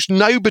 Almost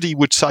nobody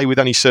would say with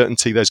any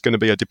certainty there's going to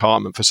be a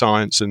department for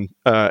science and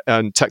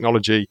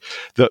technology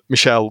that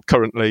Michelle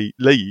currently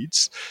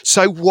leads.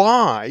 So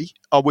why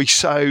are we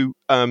so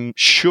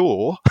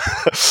sure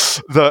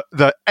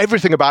that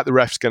everything about the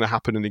ref's going to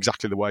happen in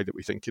exactly the way that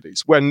we think it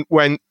is, when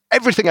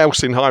everything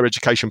else in higher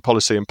education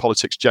policy and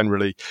politics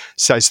generally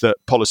says that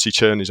policy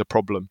churn is a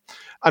problem?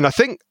 And I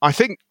think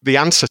the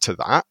answer to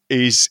that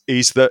is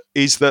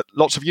that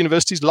lots of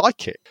universities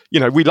like it.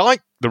 We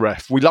like the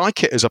ref. We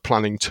like it as a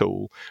planning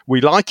tool. We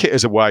like it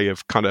as a way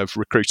of kind of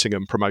recruiting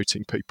and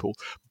promoting people.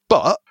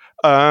 But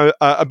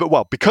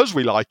because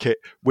we like it,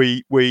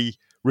 we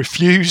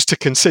refuse to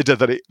consider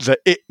that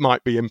it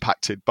might be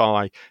impacted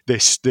by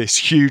this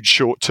huge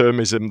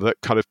short-termism that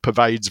kind of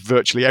pervades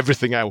virtually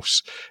everything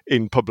else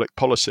in public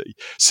policy.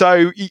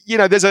 So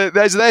there's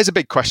a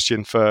big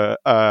question for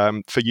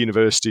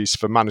universities,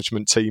 for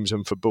management teams,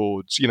 and for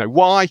boards.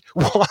 Why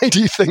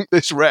do you think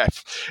this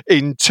ref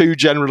in 2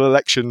 general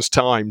elections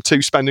time,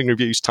 2 spending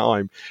reviews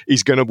time,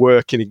 is going to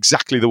work in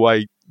exactly the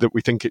way that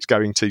we think it's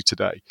going to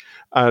today?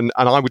 And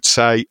I would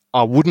say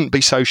I wouldn't be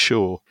so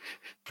sure.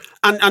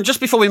 And just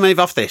before we move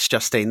off this,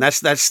 Justine,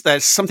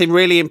 there's something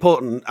really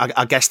important,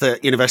 I guess,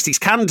 that universities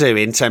can do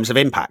in terms of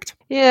impact.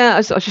 Yeah, I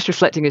was just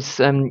reflecting as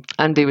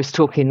Andy was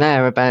talking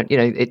there about,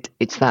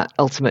 it's that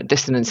ultimate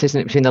dissonance,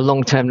 isn't it, between the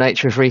long-term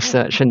nature of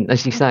research and,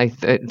 as you say,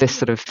 this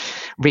sort of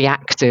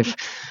reactive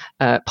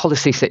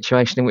policy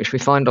situation in which we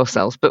find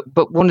ourselves.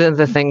 But one of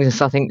the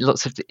things I think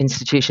lots of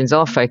institutions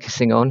are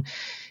focusing on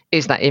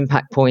is that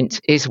impact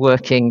point, is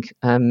working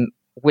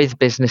with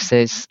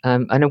businesses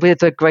and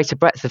with a greater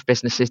breadth of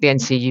businesses. The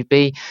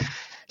NCUB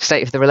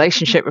State of the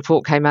Relationship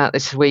report came out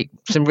this week,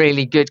 some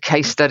really good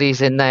case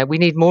studies in there. We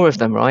need more of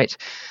them, right?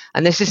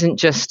 And this isn't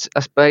just,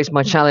 I suppose,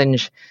 my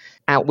challenge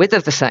out with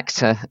of the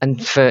sector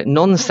and for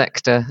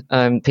non-sector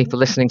people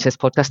listening to this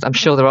podcast, I'm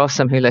sure there are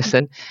some who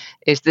listen,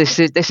 this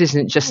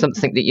isn't just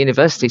something that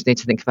universities need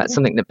to think about,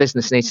 something that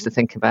business needs to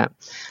think about.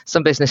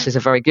 Some businesses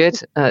are very good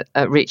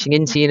at reaching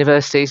into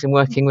universities and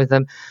working with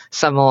them,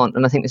 some aren't,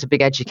 and I think there's a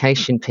big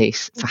education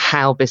piece for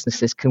how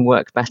businesses can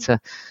work better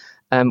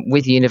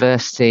with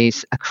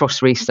universities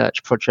across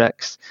research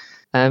projects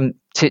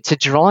to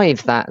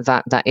drive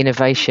that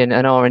innovation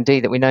and R&D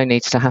that we know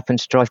needs to happen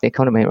to drive the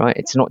economy, right?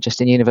 It's not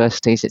just in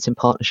universities, it's in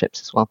partnerships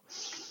as well.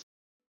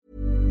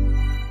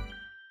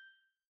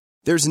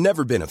 There's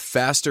never been a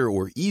faster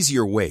or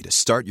easier way to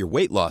start your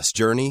weight loss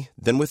journey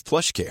than with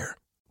PlushCare.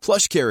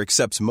 PlushCare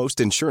accepts most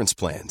insurance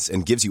plans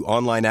and gives you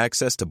online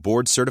access to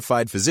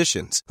board-certified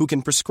physicians who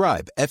can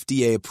prescribe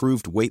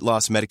FDA-approved weight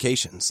loss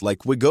medications like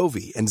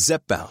Wegovy and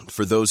Zepbound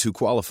for those who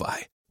qualify.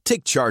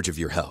 Take charge of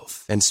your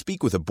health and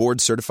speak with a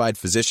board-certified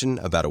physician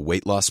about a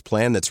weight loss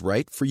plan that's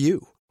right for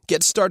you.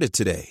 Get started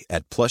today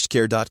at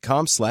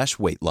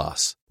plushcare.com/weight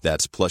loss.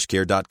 That's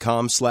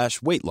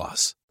plushcare.com/weight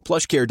loss.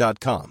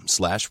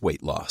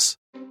 plushcare.com/weight loss.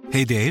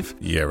 Hey, Dave.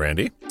 Yeah,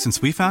 Randy.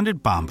 Since we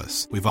founded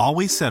Bombas, we've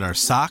always said our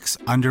socks,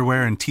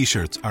 underwear, and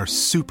T-shirts are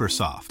super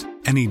soft.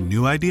 Any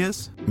new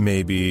ideas?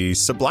 Maybe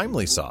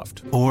sublimely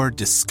soft. Or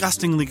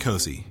disgustingly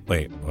cozy.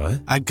 Wait,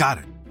 what? I got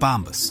it.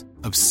 Bombas.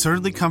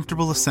 Absurdly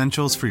comfortable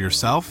essentials for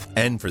yourself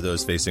and for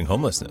those facing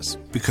homelessness.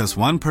 Because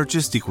one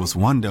purchased equals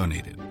one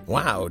donated.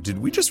 Wow, did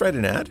we just write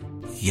an ad?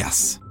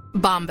 Yes.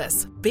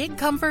 Bombas. Big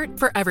comfort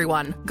for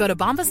everyone. Go to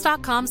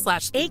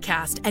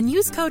bombas.com/ACAST and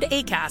use code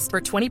ACAST for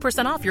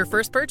 20% off your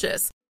first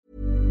purchase.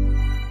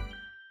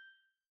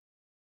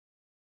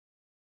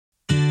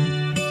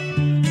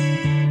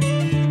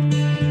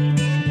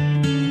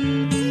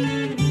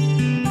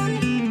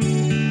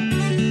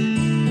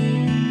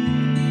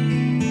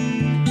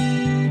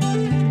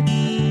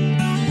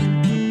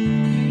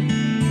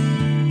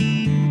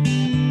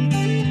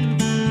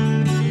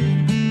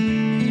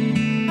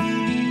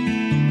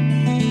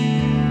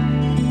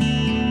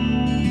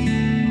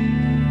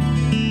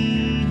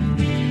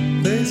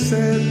 They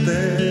said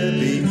they'd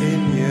be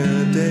in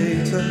your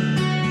data.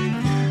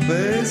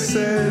 They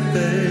said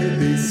they'd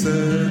be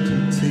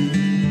certainty.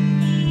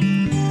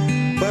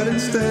 But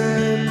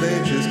instead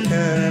they just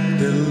kept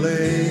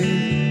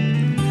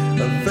delaying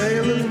a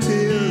veil of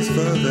tears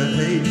for the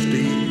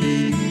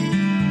HDE.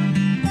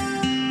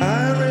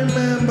 I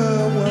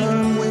remember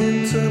one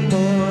winter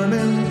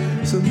morning,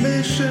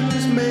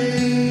 submissions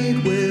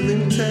made with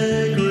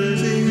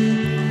integrity,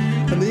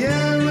 and the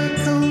error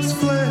comes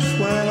flesh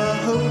while our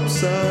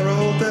hopes are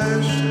all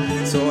dashed.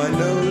 So I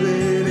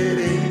noted it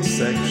in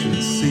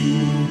section C.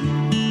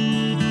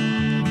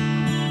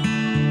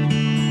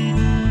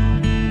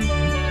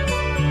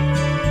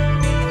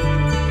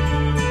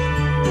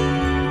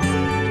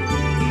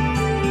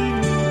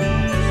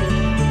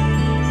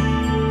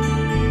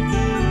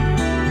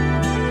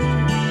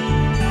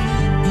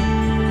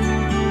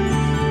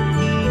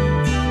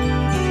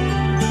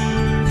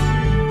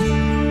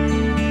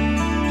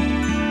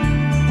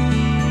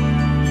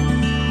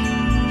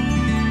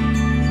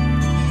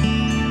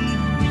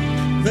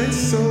 They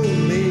sold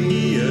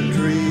me a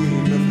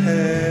dream of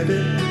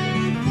heading.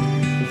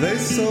 They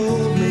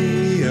sold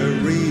me a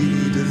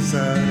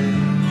redesign.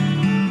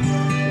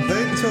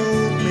 They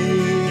told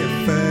me a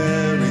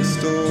fairy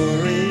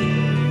story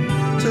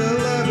till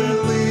I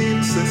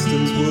believed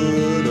systems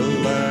would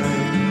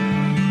align.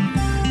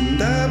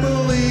 And I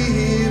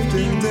believed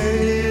in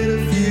data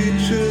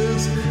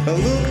futures. I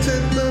looked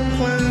at the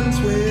plans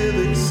with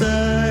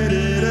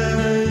excited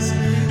eyes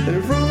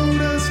and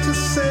wrote us to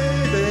say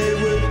they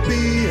would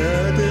be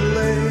a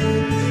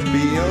delay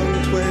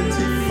beyond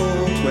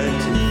 24-25.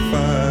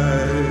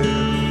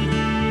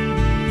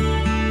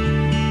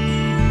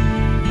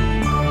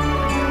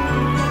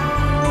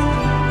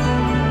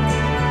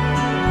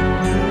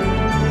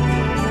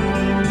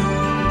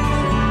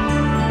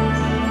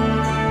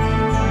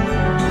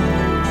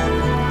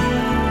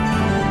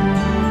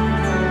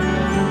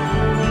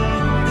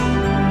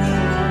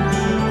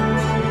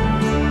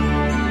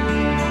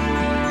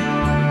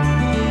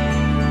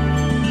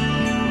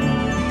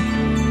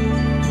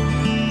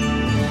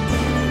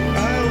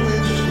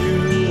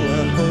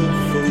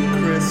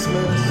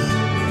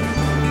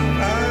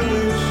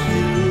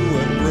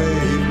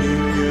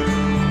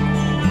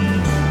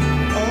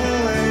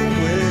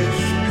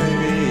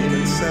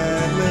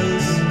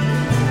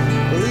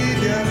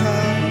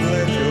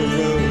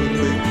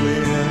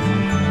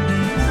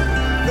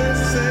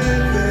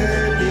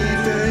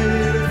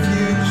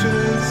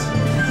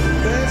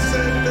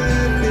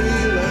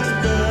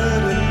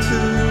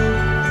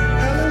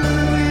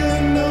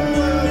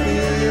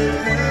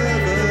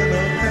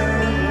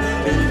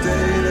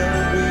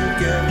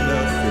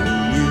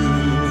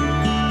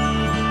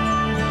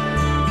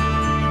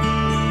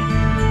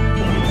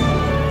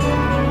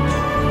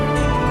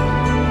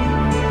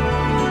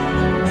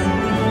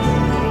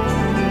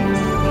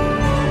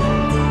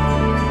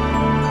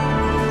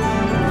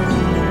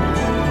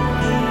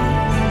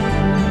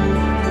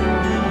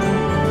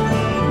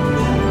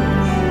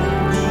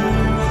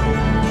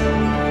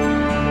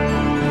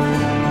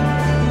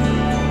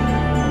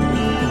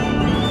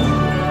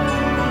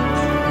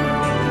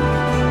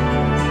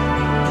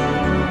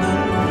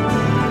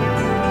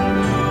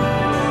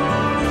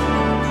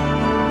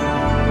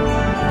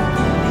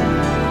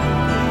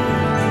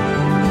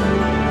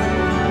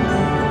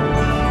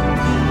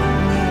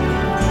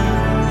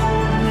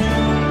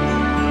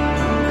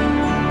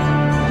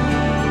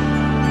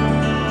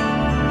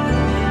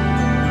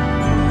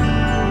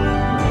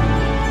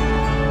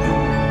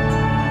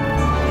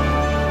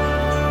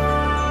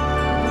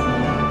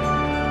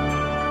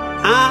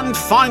 And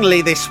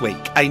finally this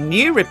week, a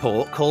new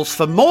report calls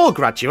for more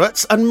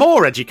graduates and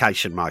more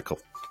education, Michael.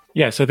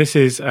 Yeah, so this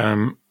is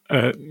the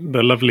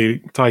lovely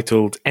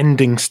titled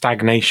Ending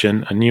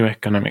Stagnation, a New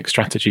Economic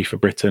Strategy for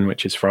Britain,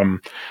 which is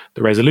from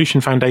the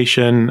Resolution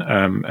Foundation,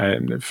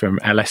 from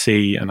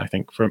LSE, and I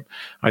think from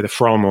either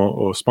from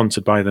or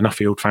sponsored by the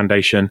Nuffield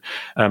Foundation.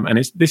 And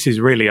this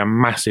is really a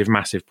massive,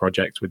 massive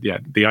project with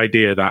the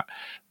idea that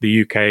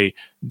the UK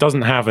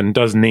doesn't have and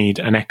does need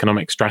an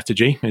economic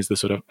strategy is the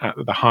sort of at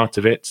the heart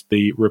of it.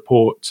 The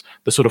report,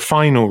 the sort of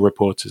final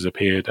report has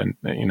appeared, and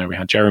we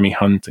had Jeremy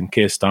Hunt and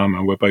Keir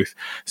Starmer were both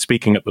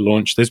speaking at the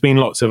launch. There's been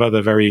lots of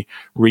other very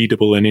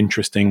readable and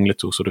interesting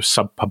little sort of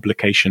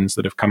sub-publications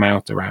that have come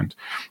out around.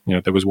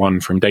 There was one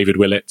from David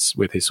Willits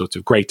with his sort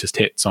of greatest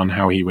hits on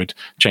how he would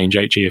change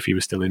HE if he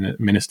was still in a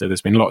minister.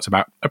 There's been lots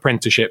about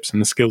apprenticeships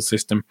and the skills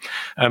system.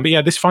 But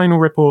yeah, this final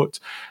report,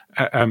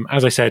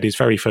 as I said, is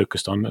very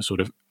focused on a sort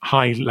of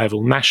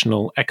high-level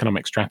national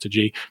economic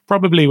strategy,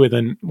 probably with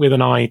an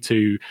eye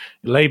to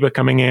Labour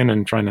coming in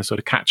and trying to sort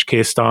of catch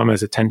Keir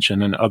Starmer's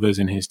attention and others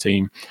in his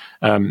team.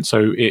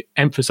 So it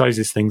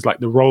emphasises things like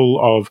the role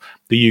of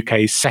the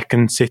UK's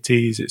second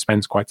cities. It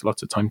spends quite a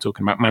lot of time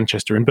talking about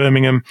Manchester and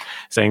Birmingham,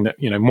 saying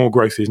that more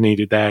growth is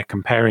needed there,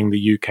 comparing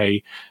the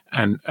UK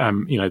and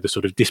the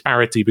sort of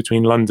disparity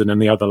between London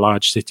and the other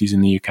large cities in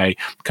the UK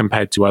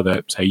compared to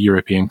other, say,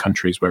 European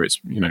countries where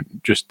it's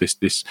just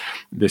this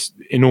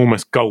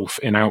enormous gulf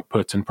in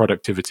output and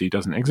productivity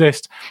doesn't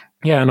exist.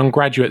 Yeah, and on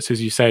graduates, as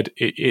you said,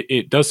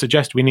 it does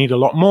suggest we need a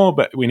lot more,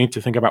 but we need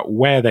to think about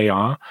where they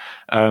are,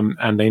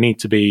 and they need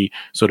to be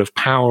sort of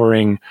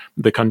powering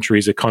the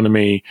country's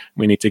economy.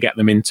 We need to get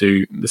them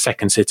into the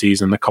second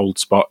cities and the cold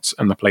spots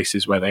and the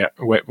places where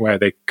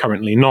they're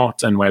currently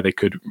not, and where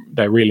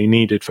they're really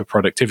needed for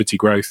productivity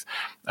growth.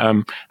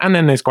 And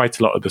then there's quite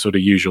a lot of the sort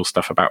of usual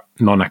stuff about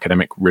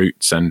non-academic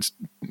routes and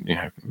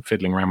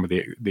fiddling around with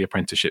the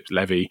apprenticeships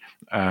levy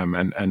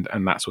and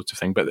that sort of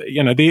thing. But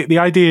the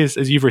ideas,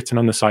 as you've written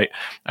on the site,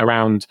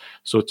 around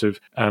sort of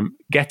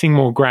getting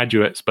more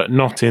graduates, but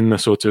not in the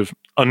sort of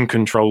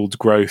uncontrolled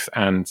growth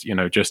and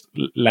just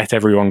let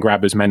everyone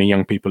grab as many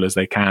young people as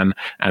they can,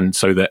 and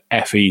so that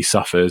FE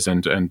suffers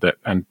and the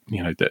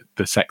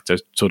sector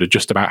sort of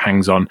just about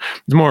hangs on.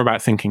 It's more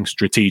about thinking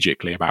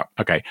strategically about,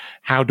 okay,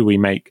 how do we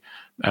make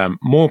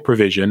more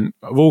provision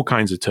of all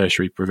kinds of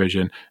tertiary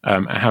provision,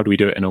 and how do we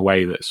do it in a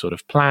way that's sort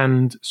of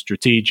planned,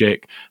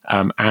 strategic,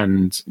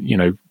 and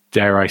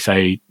dare I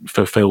say,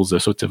 fulfills a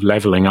sort of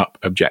levelling up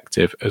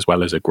objective as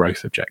well as a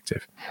growth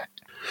objective.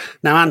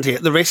 Now, Andy,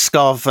 at the risk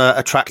of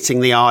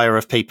attracting the ire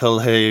of people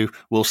who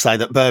will say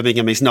that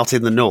Birmingham is not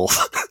in the north,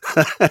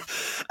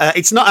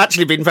 it's not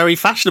actually been very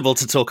fashionable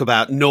to talk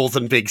about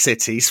northern big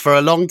cities for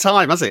a long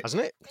time, has it?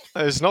 Hasn't it?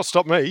 It's not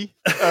stopped me.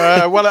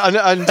 I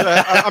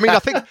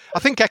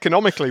think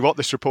economically, what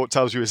this report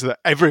tells you is that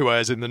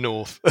everywhere's in the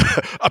north,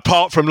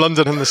 apart from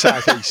London and the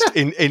southeast,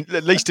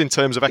 at least in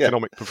terms of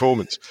economic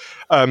performance.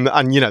 And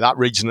that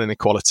regional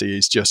inequality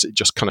is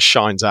just kind of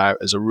shines out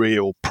as a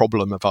real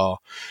problem of our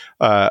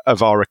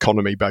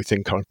economy, both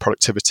in kind of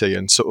productivity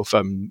and sort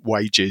of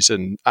wages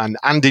and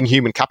in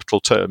human capital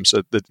terms.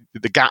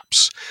 The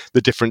gaps,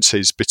 the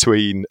differences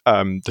between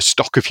the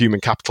stock of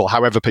human capital,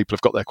 however people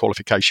have got their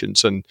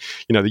qualifications, and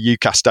the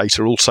UCAS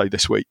data also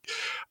this week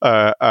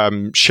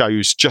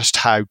shows just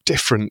how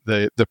different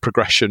the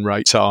progression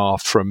rates are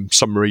from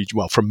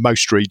from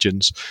most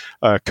regions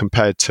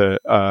compared to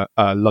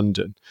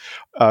London.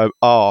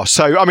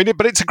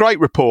 But it's a great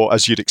report,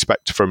 as you'd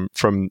expect from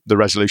the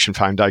Resolution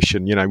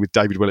Foundation. With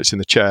David Willits in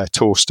the chair,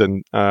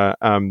 Torsten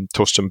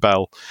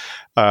Bell.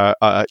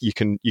 You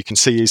can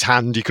see his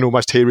hand. You can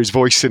almost hear his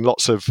voice in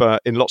lots of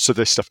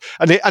this stuff,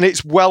 and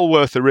it's well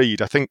worth a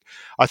read. I think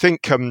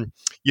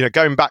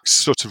going back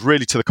sort of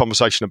really to the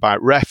conversation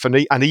about REF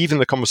and even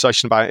the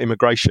conversation about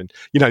immigration.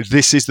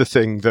 This is the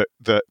thing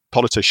that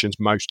politicians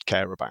most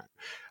care about.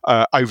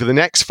 Over the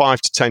next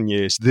 5 to 10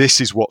 years, this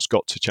is what's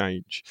got to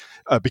change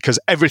because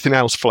everything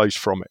else flows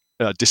from it.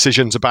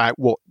 Decisions about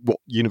what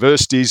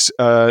universities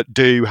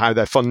do, how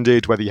they're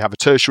funded, whether you have a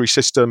tertiary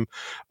system,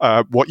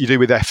 what you do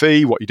with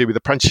FE, what you do with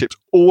apprenticeships,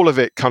 all of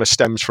it kind of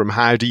stems from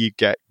how do you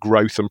get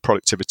growth and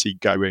productivity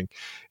going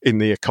in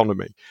the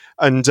economy.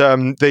 And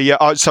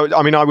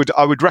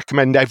I would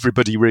recommend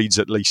everybody reads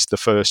at least the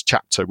first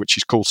chapter, which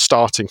is called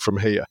Starting From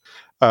Here.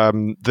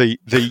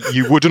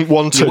 You wouldn't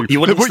want to. You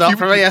wouldn't start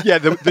from here. Yeah,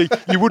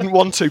 you wouldn't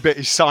want to, but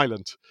it's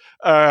silent.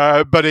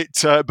 But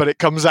it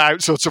comes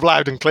out sort of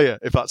loud and clear,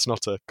 if that's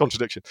not a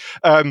contradiction.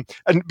 And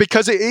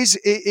because it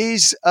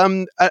is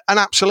an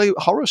absolute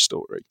horror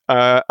story.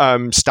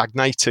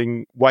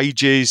 Stagnating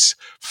wages,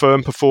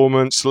 firm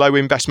performance, low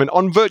investment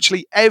on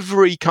virtually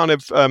every kind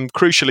of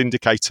crucial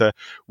indicator.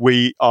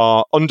 We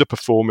are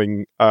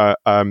underperforming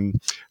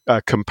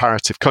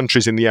comparative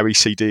countries in the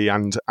OECD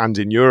and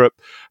in Europe.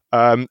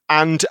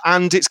 And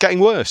it's getting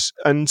worse.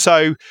 And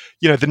so,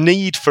 the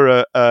need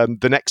for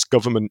the next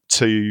government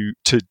to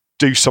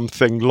do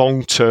something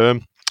long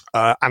term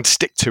and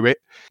stick to it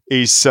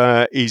is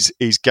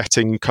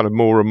getting kind of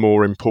more and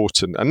more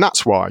important. And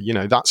that's why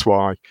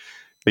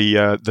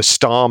the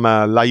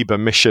Starmer Labour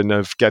mission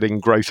of getting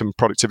growth and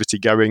productivity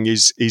going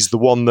is the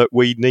one that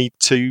we need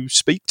to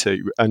speak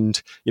to.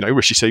 And,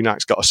 Rishi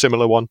Sunak's got a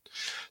similar one.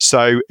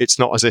 So it's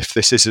not as if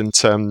this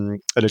isn't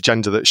an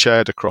agenda that's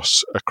shared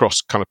across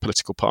kind of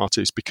political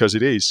parties, because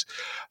it is.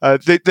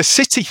 The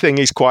city thing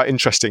is quite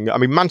interesting. I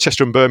mean,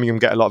 Manchester and Birmingham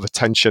get a lot of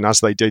attention,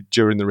 as they did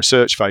during the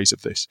research phase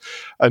of this.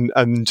 And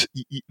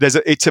there's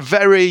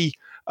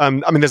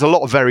a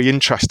lot of very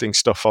interesting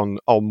stuff on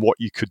what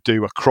you could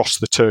do across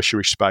the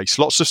tertiary space.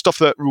 Lots of stuff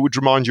that would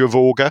remind you of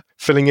Augar,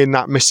 filling in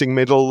that missing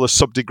middle, the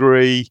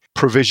sub-degree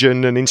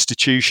provision and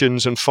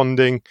institutions and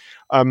funding.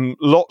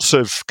 Lots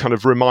of kind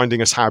of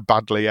reminding us how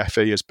badly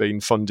FE has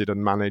been funded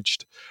and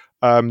managed.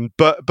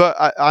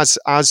 But as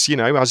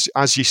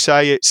you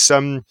say,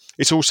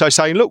 it's also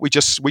saying, look, we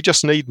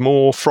just need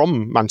more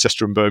from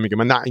Manchester and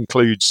Birmingham, and that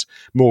includes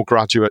more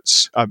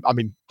graduates.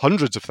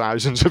 Hundreds of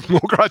thousands of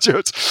more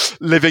graduates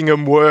living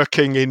and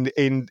working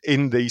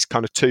in these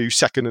kind of 2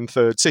 second and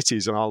third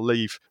cities. And I'll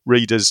leave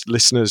readers,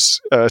 listeners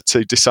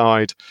to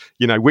decide,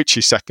 which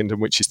is second and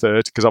which is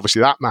third, because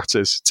obviously that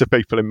matters to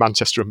people in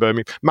Manchester and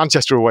Birmingham.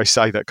 Manchester always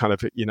say that kind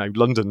of,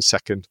 London's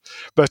second,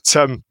 but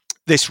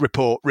this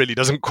report really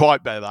doesn't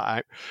quite bear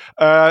that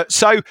out.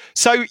 So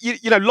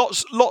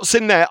lots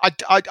in there.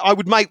 I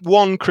would make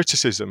one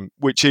criticism,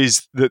 which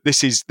is that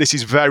this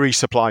is very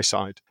supply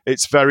side.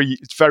 It's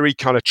very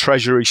kind of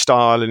treasury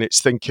style, and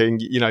it's thinking,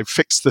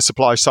 fix the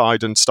supply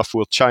side and stuff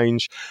will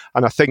change.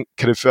 And I think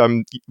kind of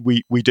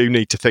we do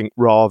need to think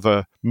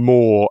rather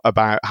more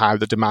about how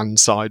the demand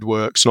side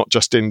works, not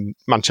just in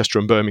Manchester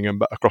and Birmingham,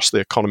 but across the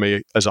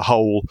economy as a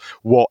whole.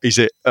 What is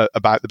it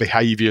about the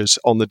behaviours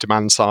on the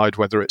demand side,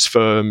 whether it's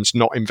firms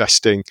not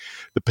investing,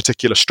 the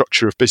particular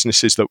structure of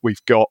businesses that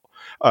we've got,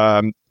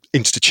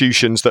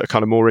 institutions that are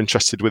kind of more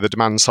interested with the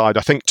demand side.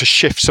 I think to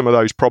shift some of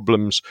those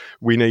problems,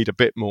 we need a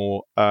bit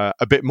more of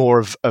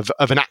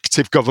an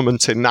active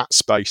government in that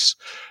space.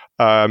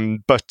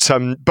 But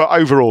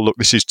overall, look,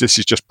 this is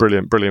just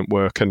brilliant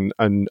work, and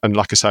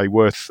like I say,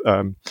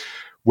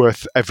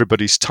 worth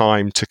everybody's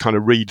time to kind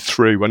of read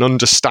through and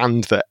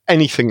understand that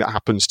anything that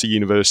happens to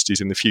universities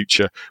in the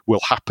future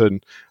will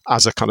happen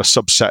as a kind of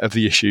subset of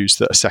the issues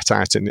that are set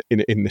out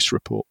in this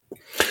report.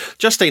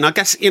 Justine, I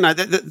guess,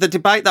 the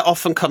debate that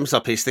often comes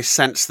up is this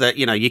sense that,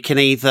 you can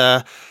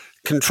either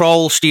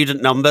control student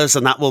numbers,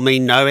 and that will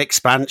mean no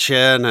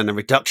expansion and a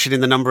reduction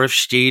in the number of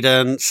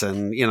students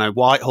and,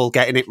 Whitehall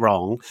getting it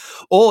wrong.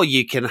 Or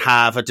you can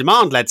have a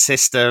demand-led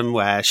system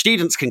where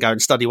students can go and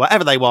study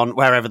whatever they want,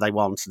 wherever they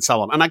want, and so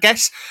on. And I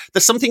guess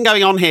there's something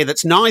going on here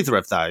that's neither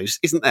of those,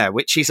 isn't there?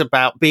 Which is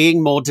about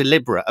being more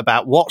deliberate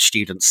about what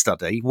students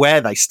study,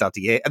 where they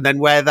study it, and then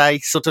where they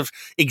sort of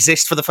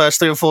exist for the first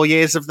 3 or 4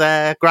 years of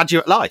their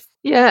graduate life.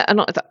 Yeah,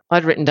 and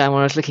I'd written down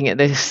when I was looking at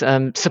this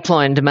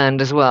supply and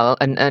demand as well,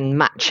 and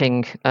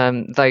matching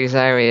those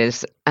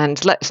areas.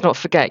 And let's not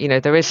forget,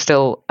 there is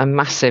still a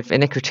massive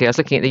inequity. I was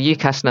looking at the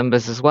UCAS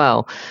numbers as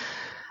well,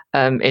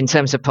 in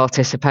terms of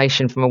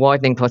participation, from a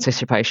widening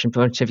participation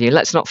point of view.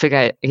 Let's not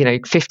forget,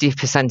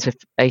 50% of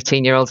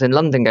 18-year-olds in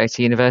London go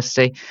to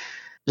university,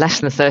 less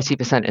than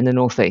 30% in the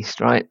northeast,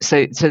 right?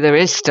 So there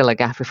is still a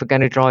gap if we're going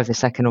to drive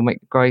this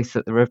economic growth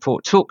that the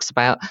report talks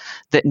about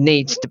that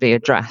needs to be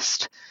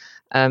addressed.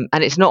 And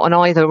it's not an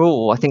either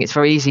or. I think it's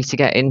very easy to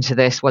get into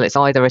this. Well, it's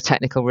either a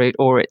technical route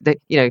or,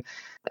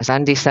 as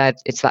Andy said,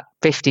 it's that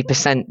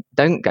 50%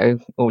 don't go,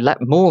 or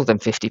more than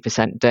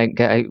 50% don't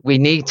go. We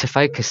need to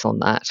focus on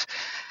that.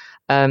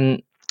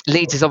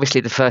 Leeds is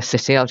obviously the first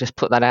city. I'll just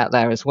put that out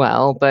there as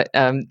well. But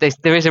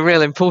there is a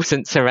real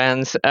importance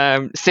around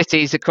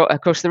cities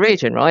across the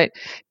region, right?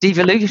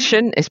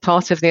 Devolution is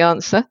part of the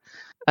answer.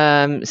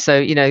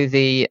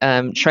 The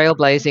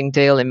trailblazing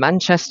deal in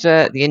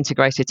Manchester, the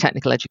integrated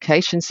technical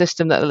education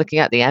system that they're looking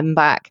at, the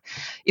MBAC,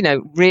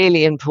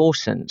 really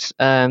important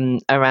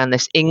around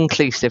this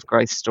inclusive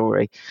growth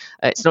story.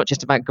 It's not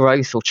just about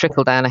growth or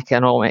trickle down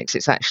economics.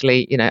 It's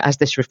actually, as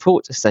this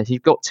report says,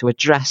 you've got to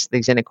address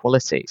these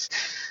inequalities.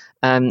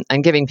 And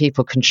giving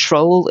people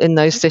control in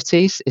those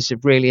cities is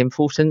really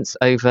important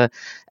over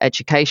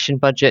education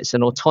budgets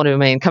and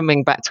autonomy. And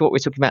coming back to what we're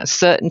talking about,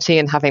 certainty,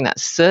 and having that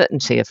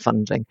certainty of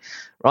funding,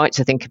 right,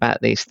 to think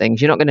about these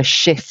things. You're not going to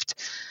shift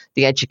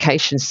the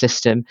education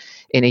system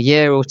in a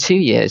year or 2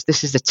 years.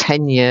 This is a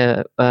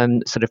 10-year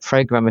sort of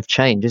program of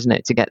change, isn't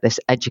it, to get this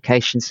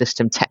education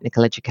system,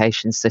 technical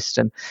education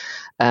system,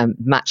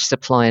 match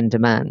supply and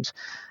demand.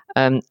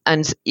 And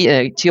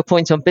to your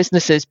point on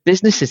businesses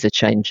are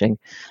changing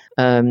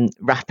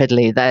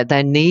rapidly.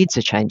 Their needs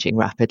are changing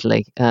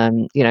rapidly.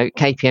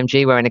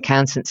 KPMG, we're an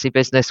accountancy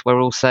business. We're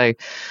also,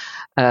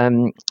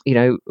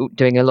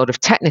 doing a lot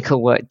of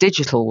technical work,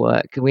 digital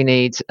work. We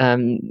need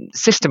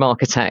system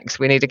architects.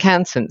 We need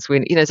accountants.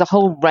 There's a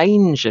whole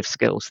range of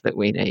skills that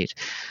we need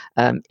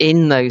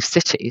in those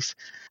cities.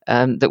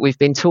 That we've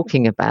been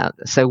talking about.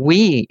 So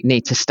we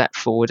need to step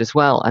forward as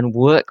well and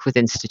work with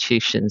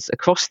institutions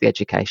across the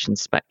education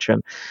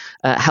spectrum,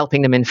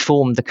 helping them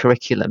inform the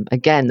curriculum.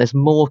 Again, there's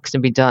more to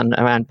be done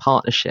around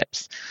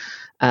partnerships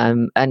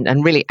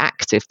and really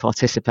active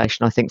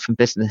participation, I think, from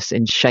business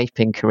in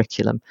shaping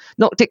curriculum,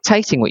 not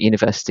dictating what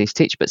universities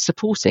teach, but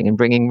supporting and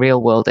bringing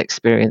real world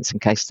experience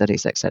and case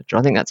studies, etc.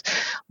 I think that's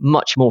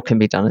much more can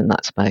be done in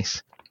that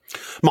space.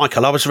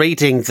 Michael, I was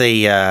reading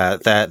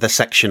the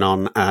section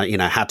on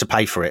how to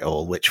pay for it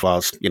all, which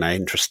was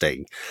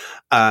interesting.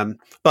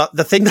 But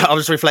the thing that I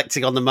was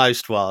reflecting on the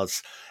most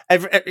was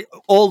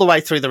all the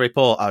way through the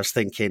report, I was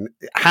thinking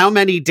how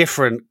many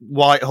different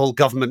Whitehall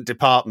government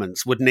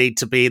departments would need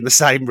to be in the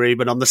same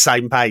room and on the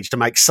same page to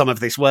make some of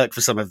this work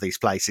for some of these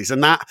places,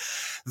 and that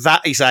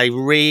is a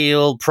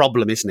real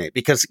problem, isn't it?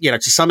 Because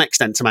to some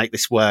extent, to make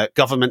this work,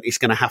 government is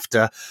going to have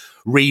to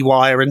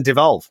rewire and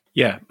devolve.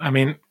 Yeah, I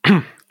mean.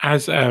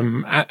 As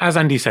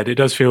Andy said, it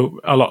does feel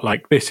a lot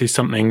like this is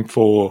something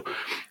for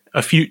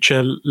a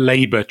future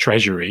Labour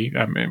Treasury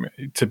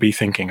to be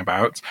thinking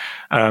about.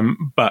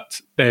 But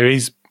there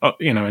is,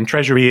 and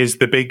Treasury is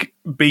the big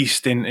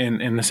beast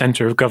in the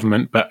centre of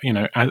government. But,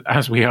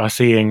 as we are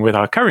seeing with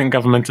our current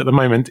government at the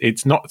moment,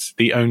 it's not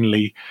the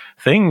only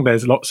thing.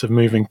 There's lots of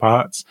moving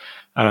parts.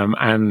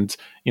 And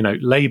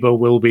Labour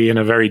will be in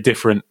a very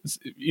different,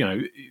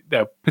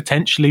 they'll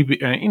potentially be,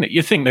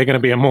 you think they're going to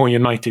be a more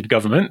united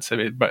government,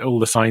 but all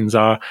the signs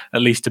are,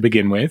 at least to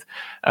begin with.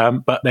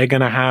 But they're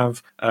going to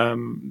have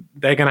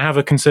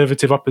a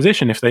conservative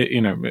opposition if they,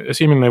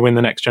 assuming they win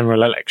the next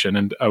general election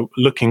and are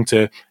looking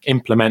to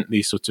implement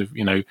these sorts of,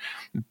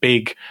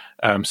 big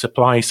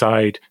supply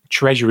side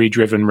treasury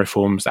driven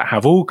reforms that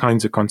have all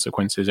kinds of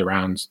consequences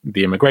around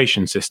the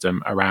immigration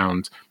system,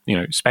 around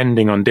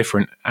spending on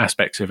different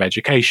aspects of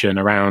education,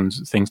 around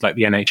things like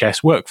the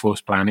NHS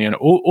workforce plan.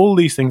 All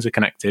these things are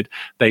connected.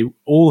 They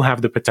all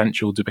have the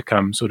potential to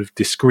become sort of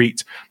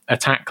discrete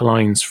attack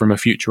lines from a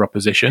future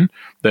opposition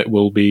that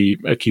will be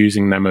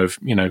accusing them of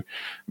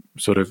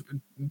sort of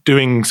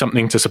doing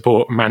something to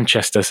support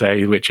Manchester,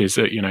 say, which is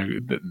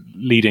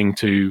leading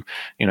to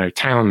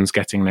towns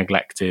getting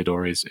neglected,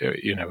 or is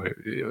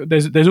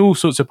there's all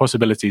sorts of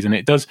possibilities, and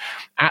it does,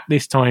 at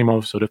this time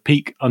of sort of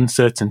peak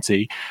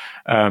uncertainty,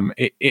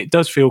 it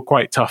does feel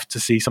quite tough to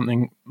see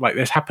something like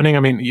this happening. I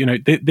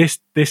mean,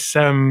 this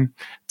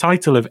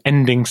title of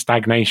Ending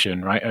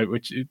Stagnation, right,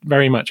 which is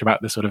very much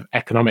about the sort of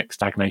economic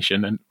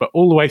stagnation, but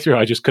all the way through,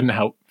 I just couldn't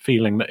help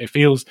feeling that it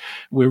feels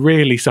we're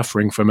really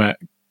suffering from a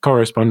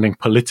corresponding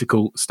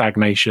political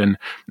stagnation,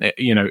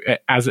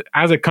 as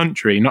a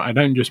country. I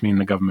don't just mean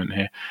the government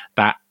here.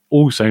 That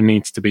also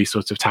needs to be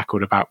sort of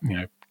tackled about,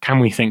 can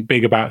we think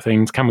big about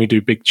things? Can we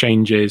do big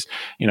changes?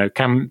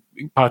 Can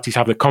parties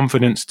have the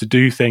confidence to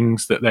do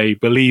things that they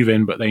believe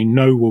in, but they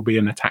know will be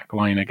an attack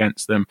line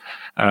against them?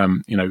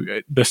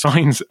 The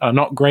signs are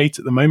not great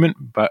at the moment,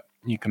 but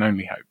you can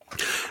only hope.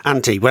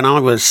 Andy, when I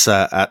was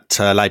at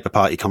Labour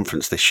Party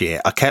conference this year,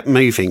 I kept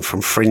moving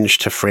from fringe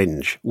to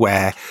fringe,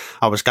 where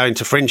I was going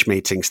to fringe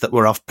meetings that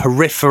were of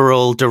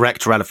peripheral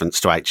direct relevance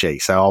to HE.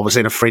 So I was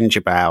in a fringe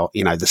about,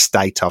 the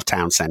state of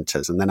town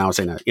centres, and then I was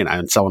in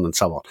and so on and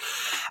so on.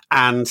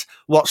 And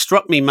what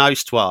struck me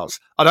most was,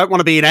 I don't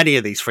want to be in any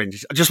of these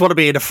fringes. I just want to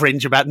be in a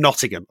fringe about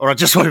Nottingham, or I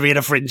just want to be in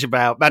a fringe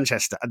about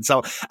Manchester. And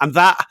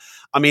that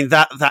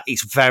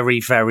is very,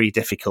 very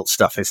difficult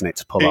stuff, isn't it,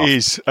 to pull off? It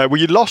is. Were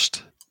you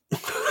lost?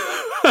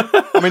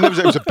 I mean,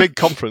 it was a big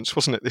conference,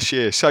 wasn't it, this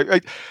year? So,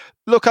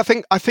 look, I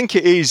think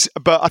it is,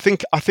 but I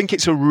think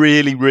it's a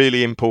really,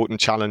 really important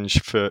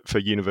challenge for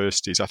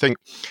universities.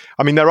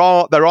 I mean, there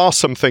are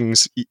some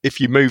things, if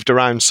you moved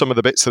around some of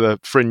the bits of the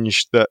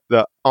fringe that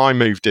I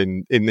moved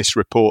in this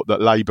report,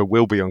 that Labour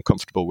will be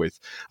uncomfortable with.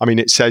 I mean,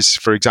 it says,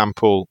 for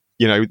example,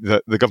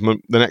 the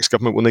next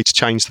government will need to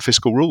change the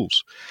fiscal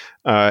rules.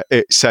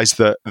 It says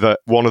that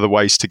one of the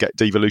ways to get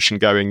devolution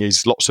going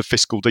is lots of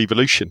fiscal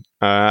devolution,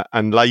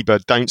 and Labour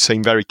don't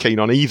seem very keen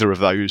on either of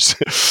those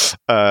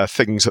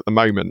things at the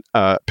moment,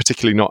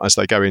 particularly not as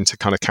they go into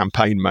kind of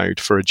campaign mode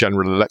for a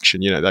general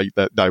election.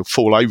 They'll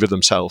fall over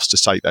themselves to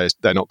say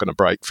they're not going to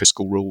break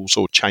fiscal rules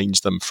or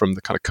change them from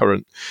the kind of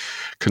current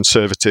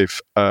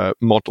Conservative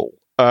model.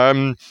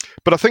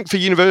 But I think for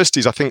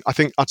universities, I think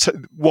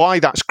why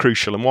that's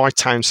crucial, and why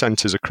town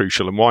centres are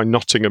crucial, and why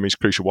Nottingham is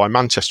crucial, why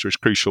Manchester is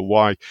crucial,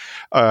 why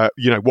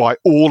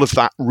all of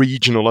that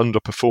regional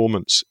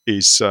underperformance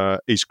is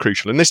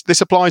crucial. And this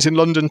applies in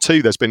London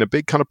too. There's been a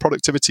big kind of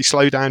productivity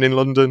slowdown in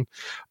London.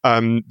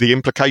 The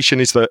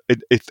implication is that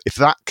if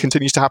that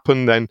continues to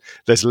happen, then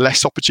there's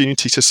less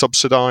opportunity to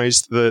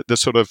subsidise the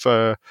sort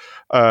of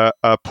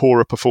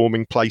poorer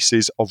performing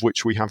places, of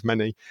which we have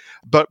many.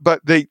 But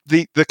the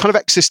kind of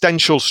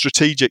existential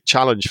strategic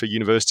challenge for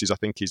universities, I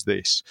think, is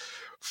this.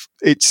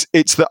 It's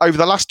that over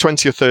the last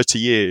 20 or 30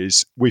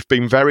 years, we've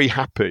been very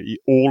happy,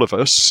 all of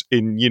us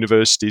in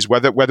universities,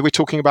 whether we're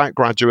talking about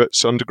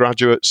graduates,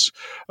 undergraduates,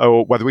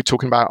 or whether we're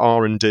talking about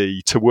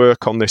R&D, to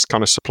work on this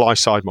kind of supply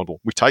side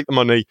model. We take the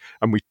money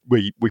and we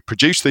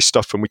produce this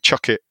stuff and we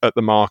chuck it at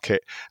the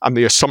market, and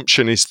the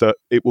assumption is that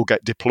it will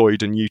get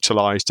deployed and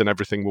utilised and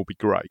everything will be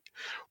great.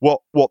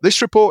 What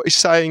this report is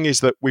saying is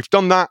that we've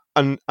done that,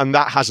 and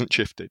that hasn't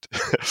shifted.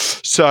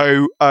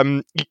 So,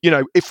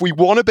 if we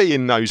want to be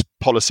in those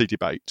policy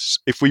debates, rates,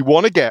 if we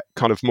want to get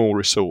kind of more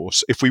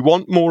resource, if we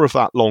want more of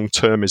that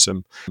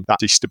long-termism,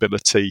 that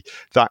stability,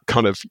 that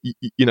kind of,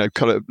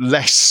 kind of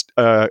less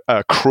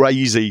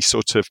crazy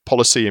sort of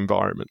policy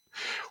environment,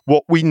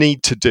 what we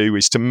need to do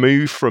is to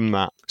move from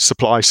that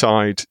supply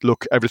side,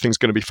 look, everything's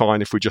going to be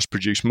fine if we just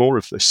produce more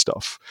of this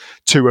stuff,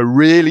 to a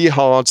really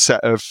hard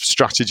set of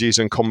strategies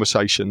and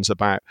conversations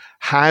about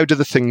how do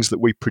the things that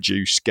we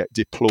produce get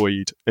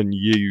deployed and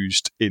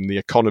used in the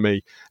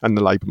economy and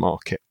the labour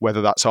market,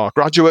 whether that's our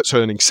graduates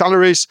earning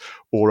salaries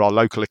or our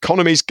local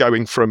economies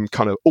going from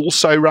kind of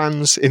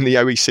also-rans in the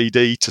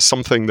OECD to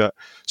something that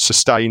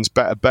sustains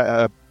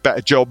better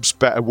jobs,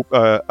 better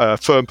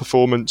firm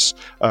performance,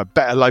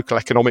 better local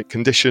economic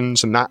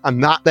conditions, and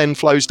that then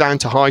flows down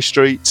to high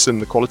streets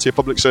and the quality of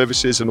public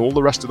services and all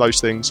the rest of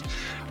those things.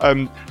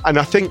 And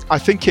I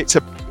think it's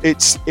a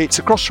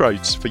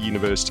crossroads for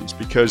universities,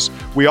 because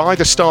we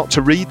either start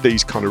to read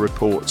these kind of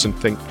reports and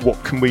think,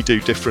 what can we do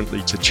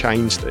differently to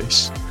change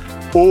this?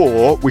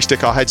 Or we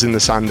stick our heads in the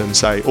sand and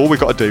say, all we've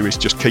got to do is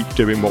just keep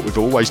doing what we've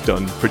always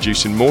done,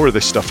 producing more of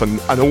this stuff.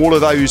 And all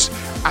of those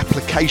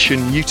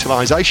application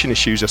utilisation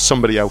issues are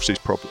somebody else's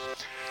problem.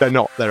 They're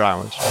not, they're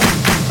ours.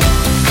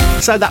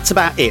 So that's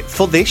about it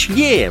for this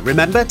year.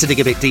 Remember, to dig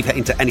a bit deeper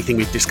into anything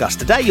we've discussed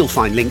today, you'll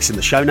find links in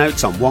the show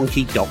notes on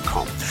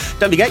wonky.com.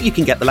 Don't forget, you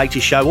can get the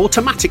latest show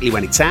automatically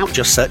when it's out.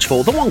 Just search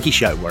for The Wonky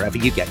Show wherever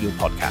you get your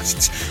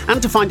podcasts.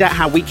 And to find out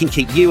how we can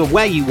keep you and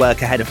where you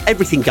work ahead of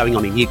everything going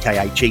on in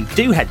UKHE,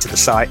 do head to the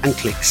site and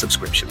click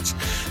subscriptions.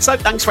 So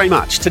thanks very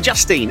much to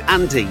Justine,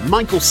 Andy,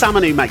 Michael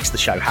Salmon, who makes the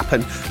show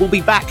happen. We'll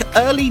be back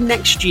early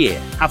next year.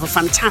 Have a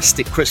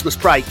fantastic Christmas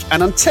break,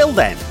 and until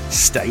then,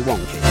 stay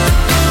wonky.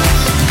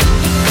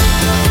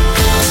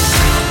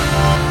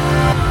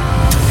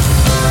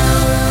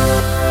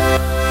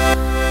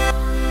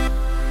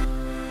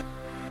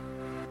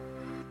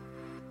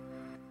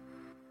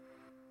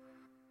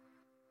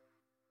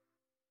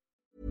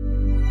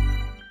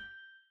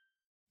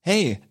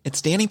 Hey,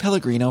 it's Danny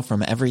Pellegrino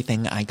from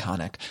Everything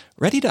Iconic.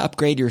 Ready to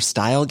upgrade your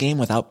style game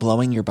without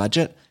blowing your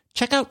budget?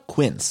 Check out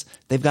Quince.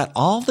 They've got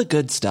all the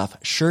good stuff,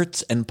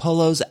 shirts and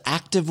polos,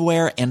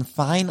 activewear, and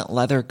fine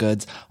leather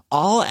goods,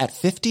 all at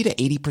 50 to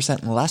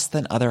 80% less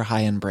than other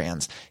high-end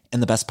brands. And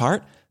the best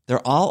part?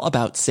 They're all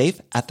about safe,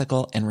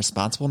 ethical, and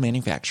responsible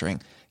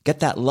manufacturing. Get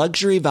that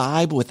luxury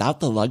vibe without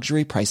the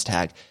luxury price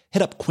tag.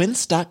 Hit up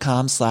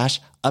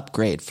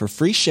quince.com/upgrade for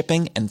free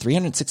shipping and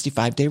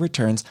 365-day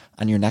returns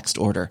on your next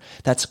order.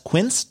 That's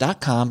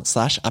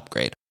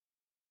quince.com/upgrade.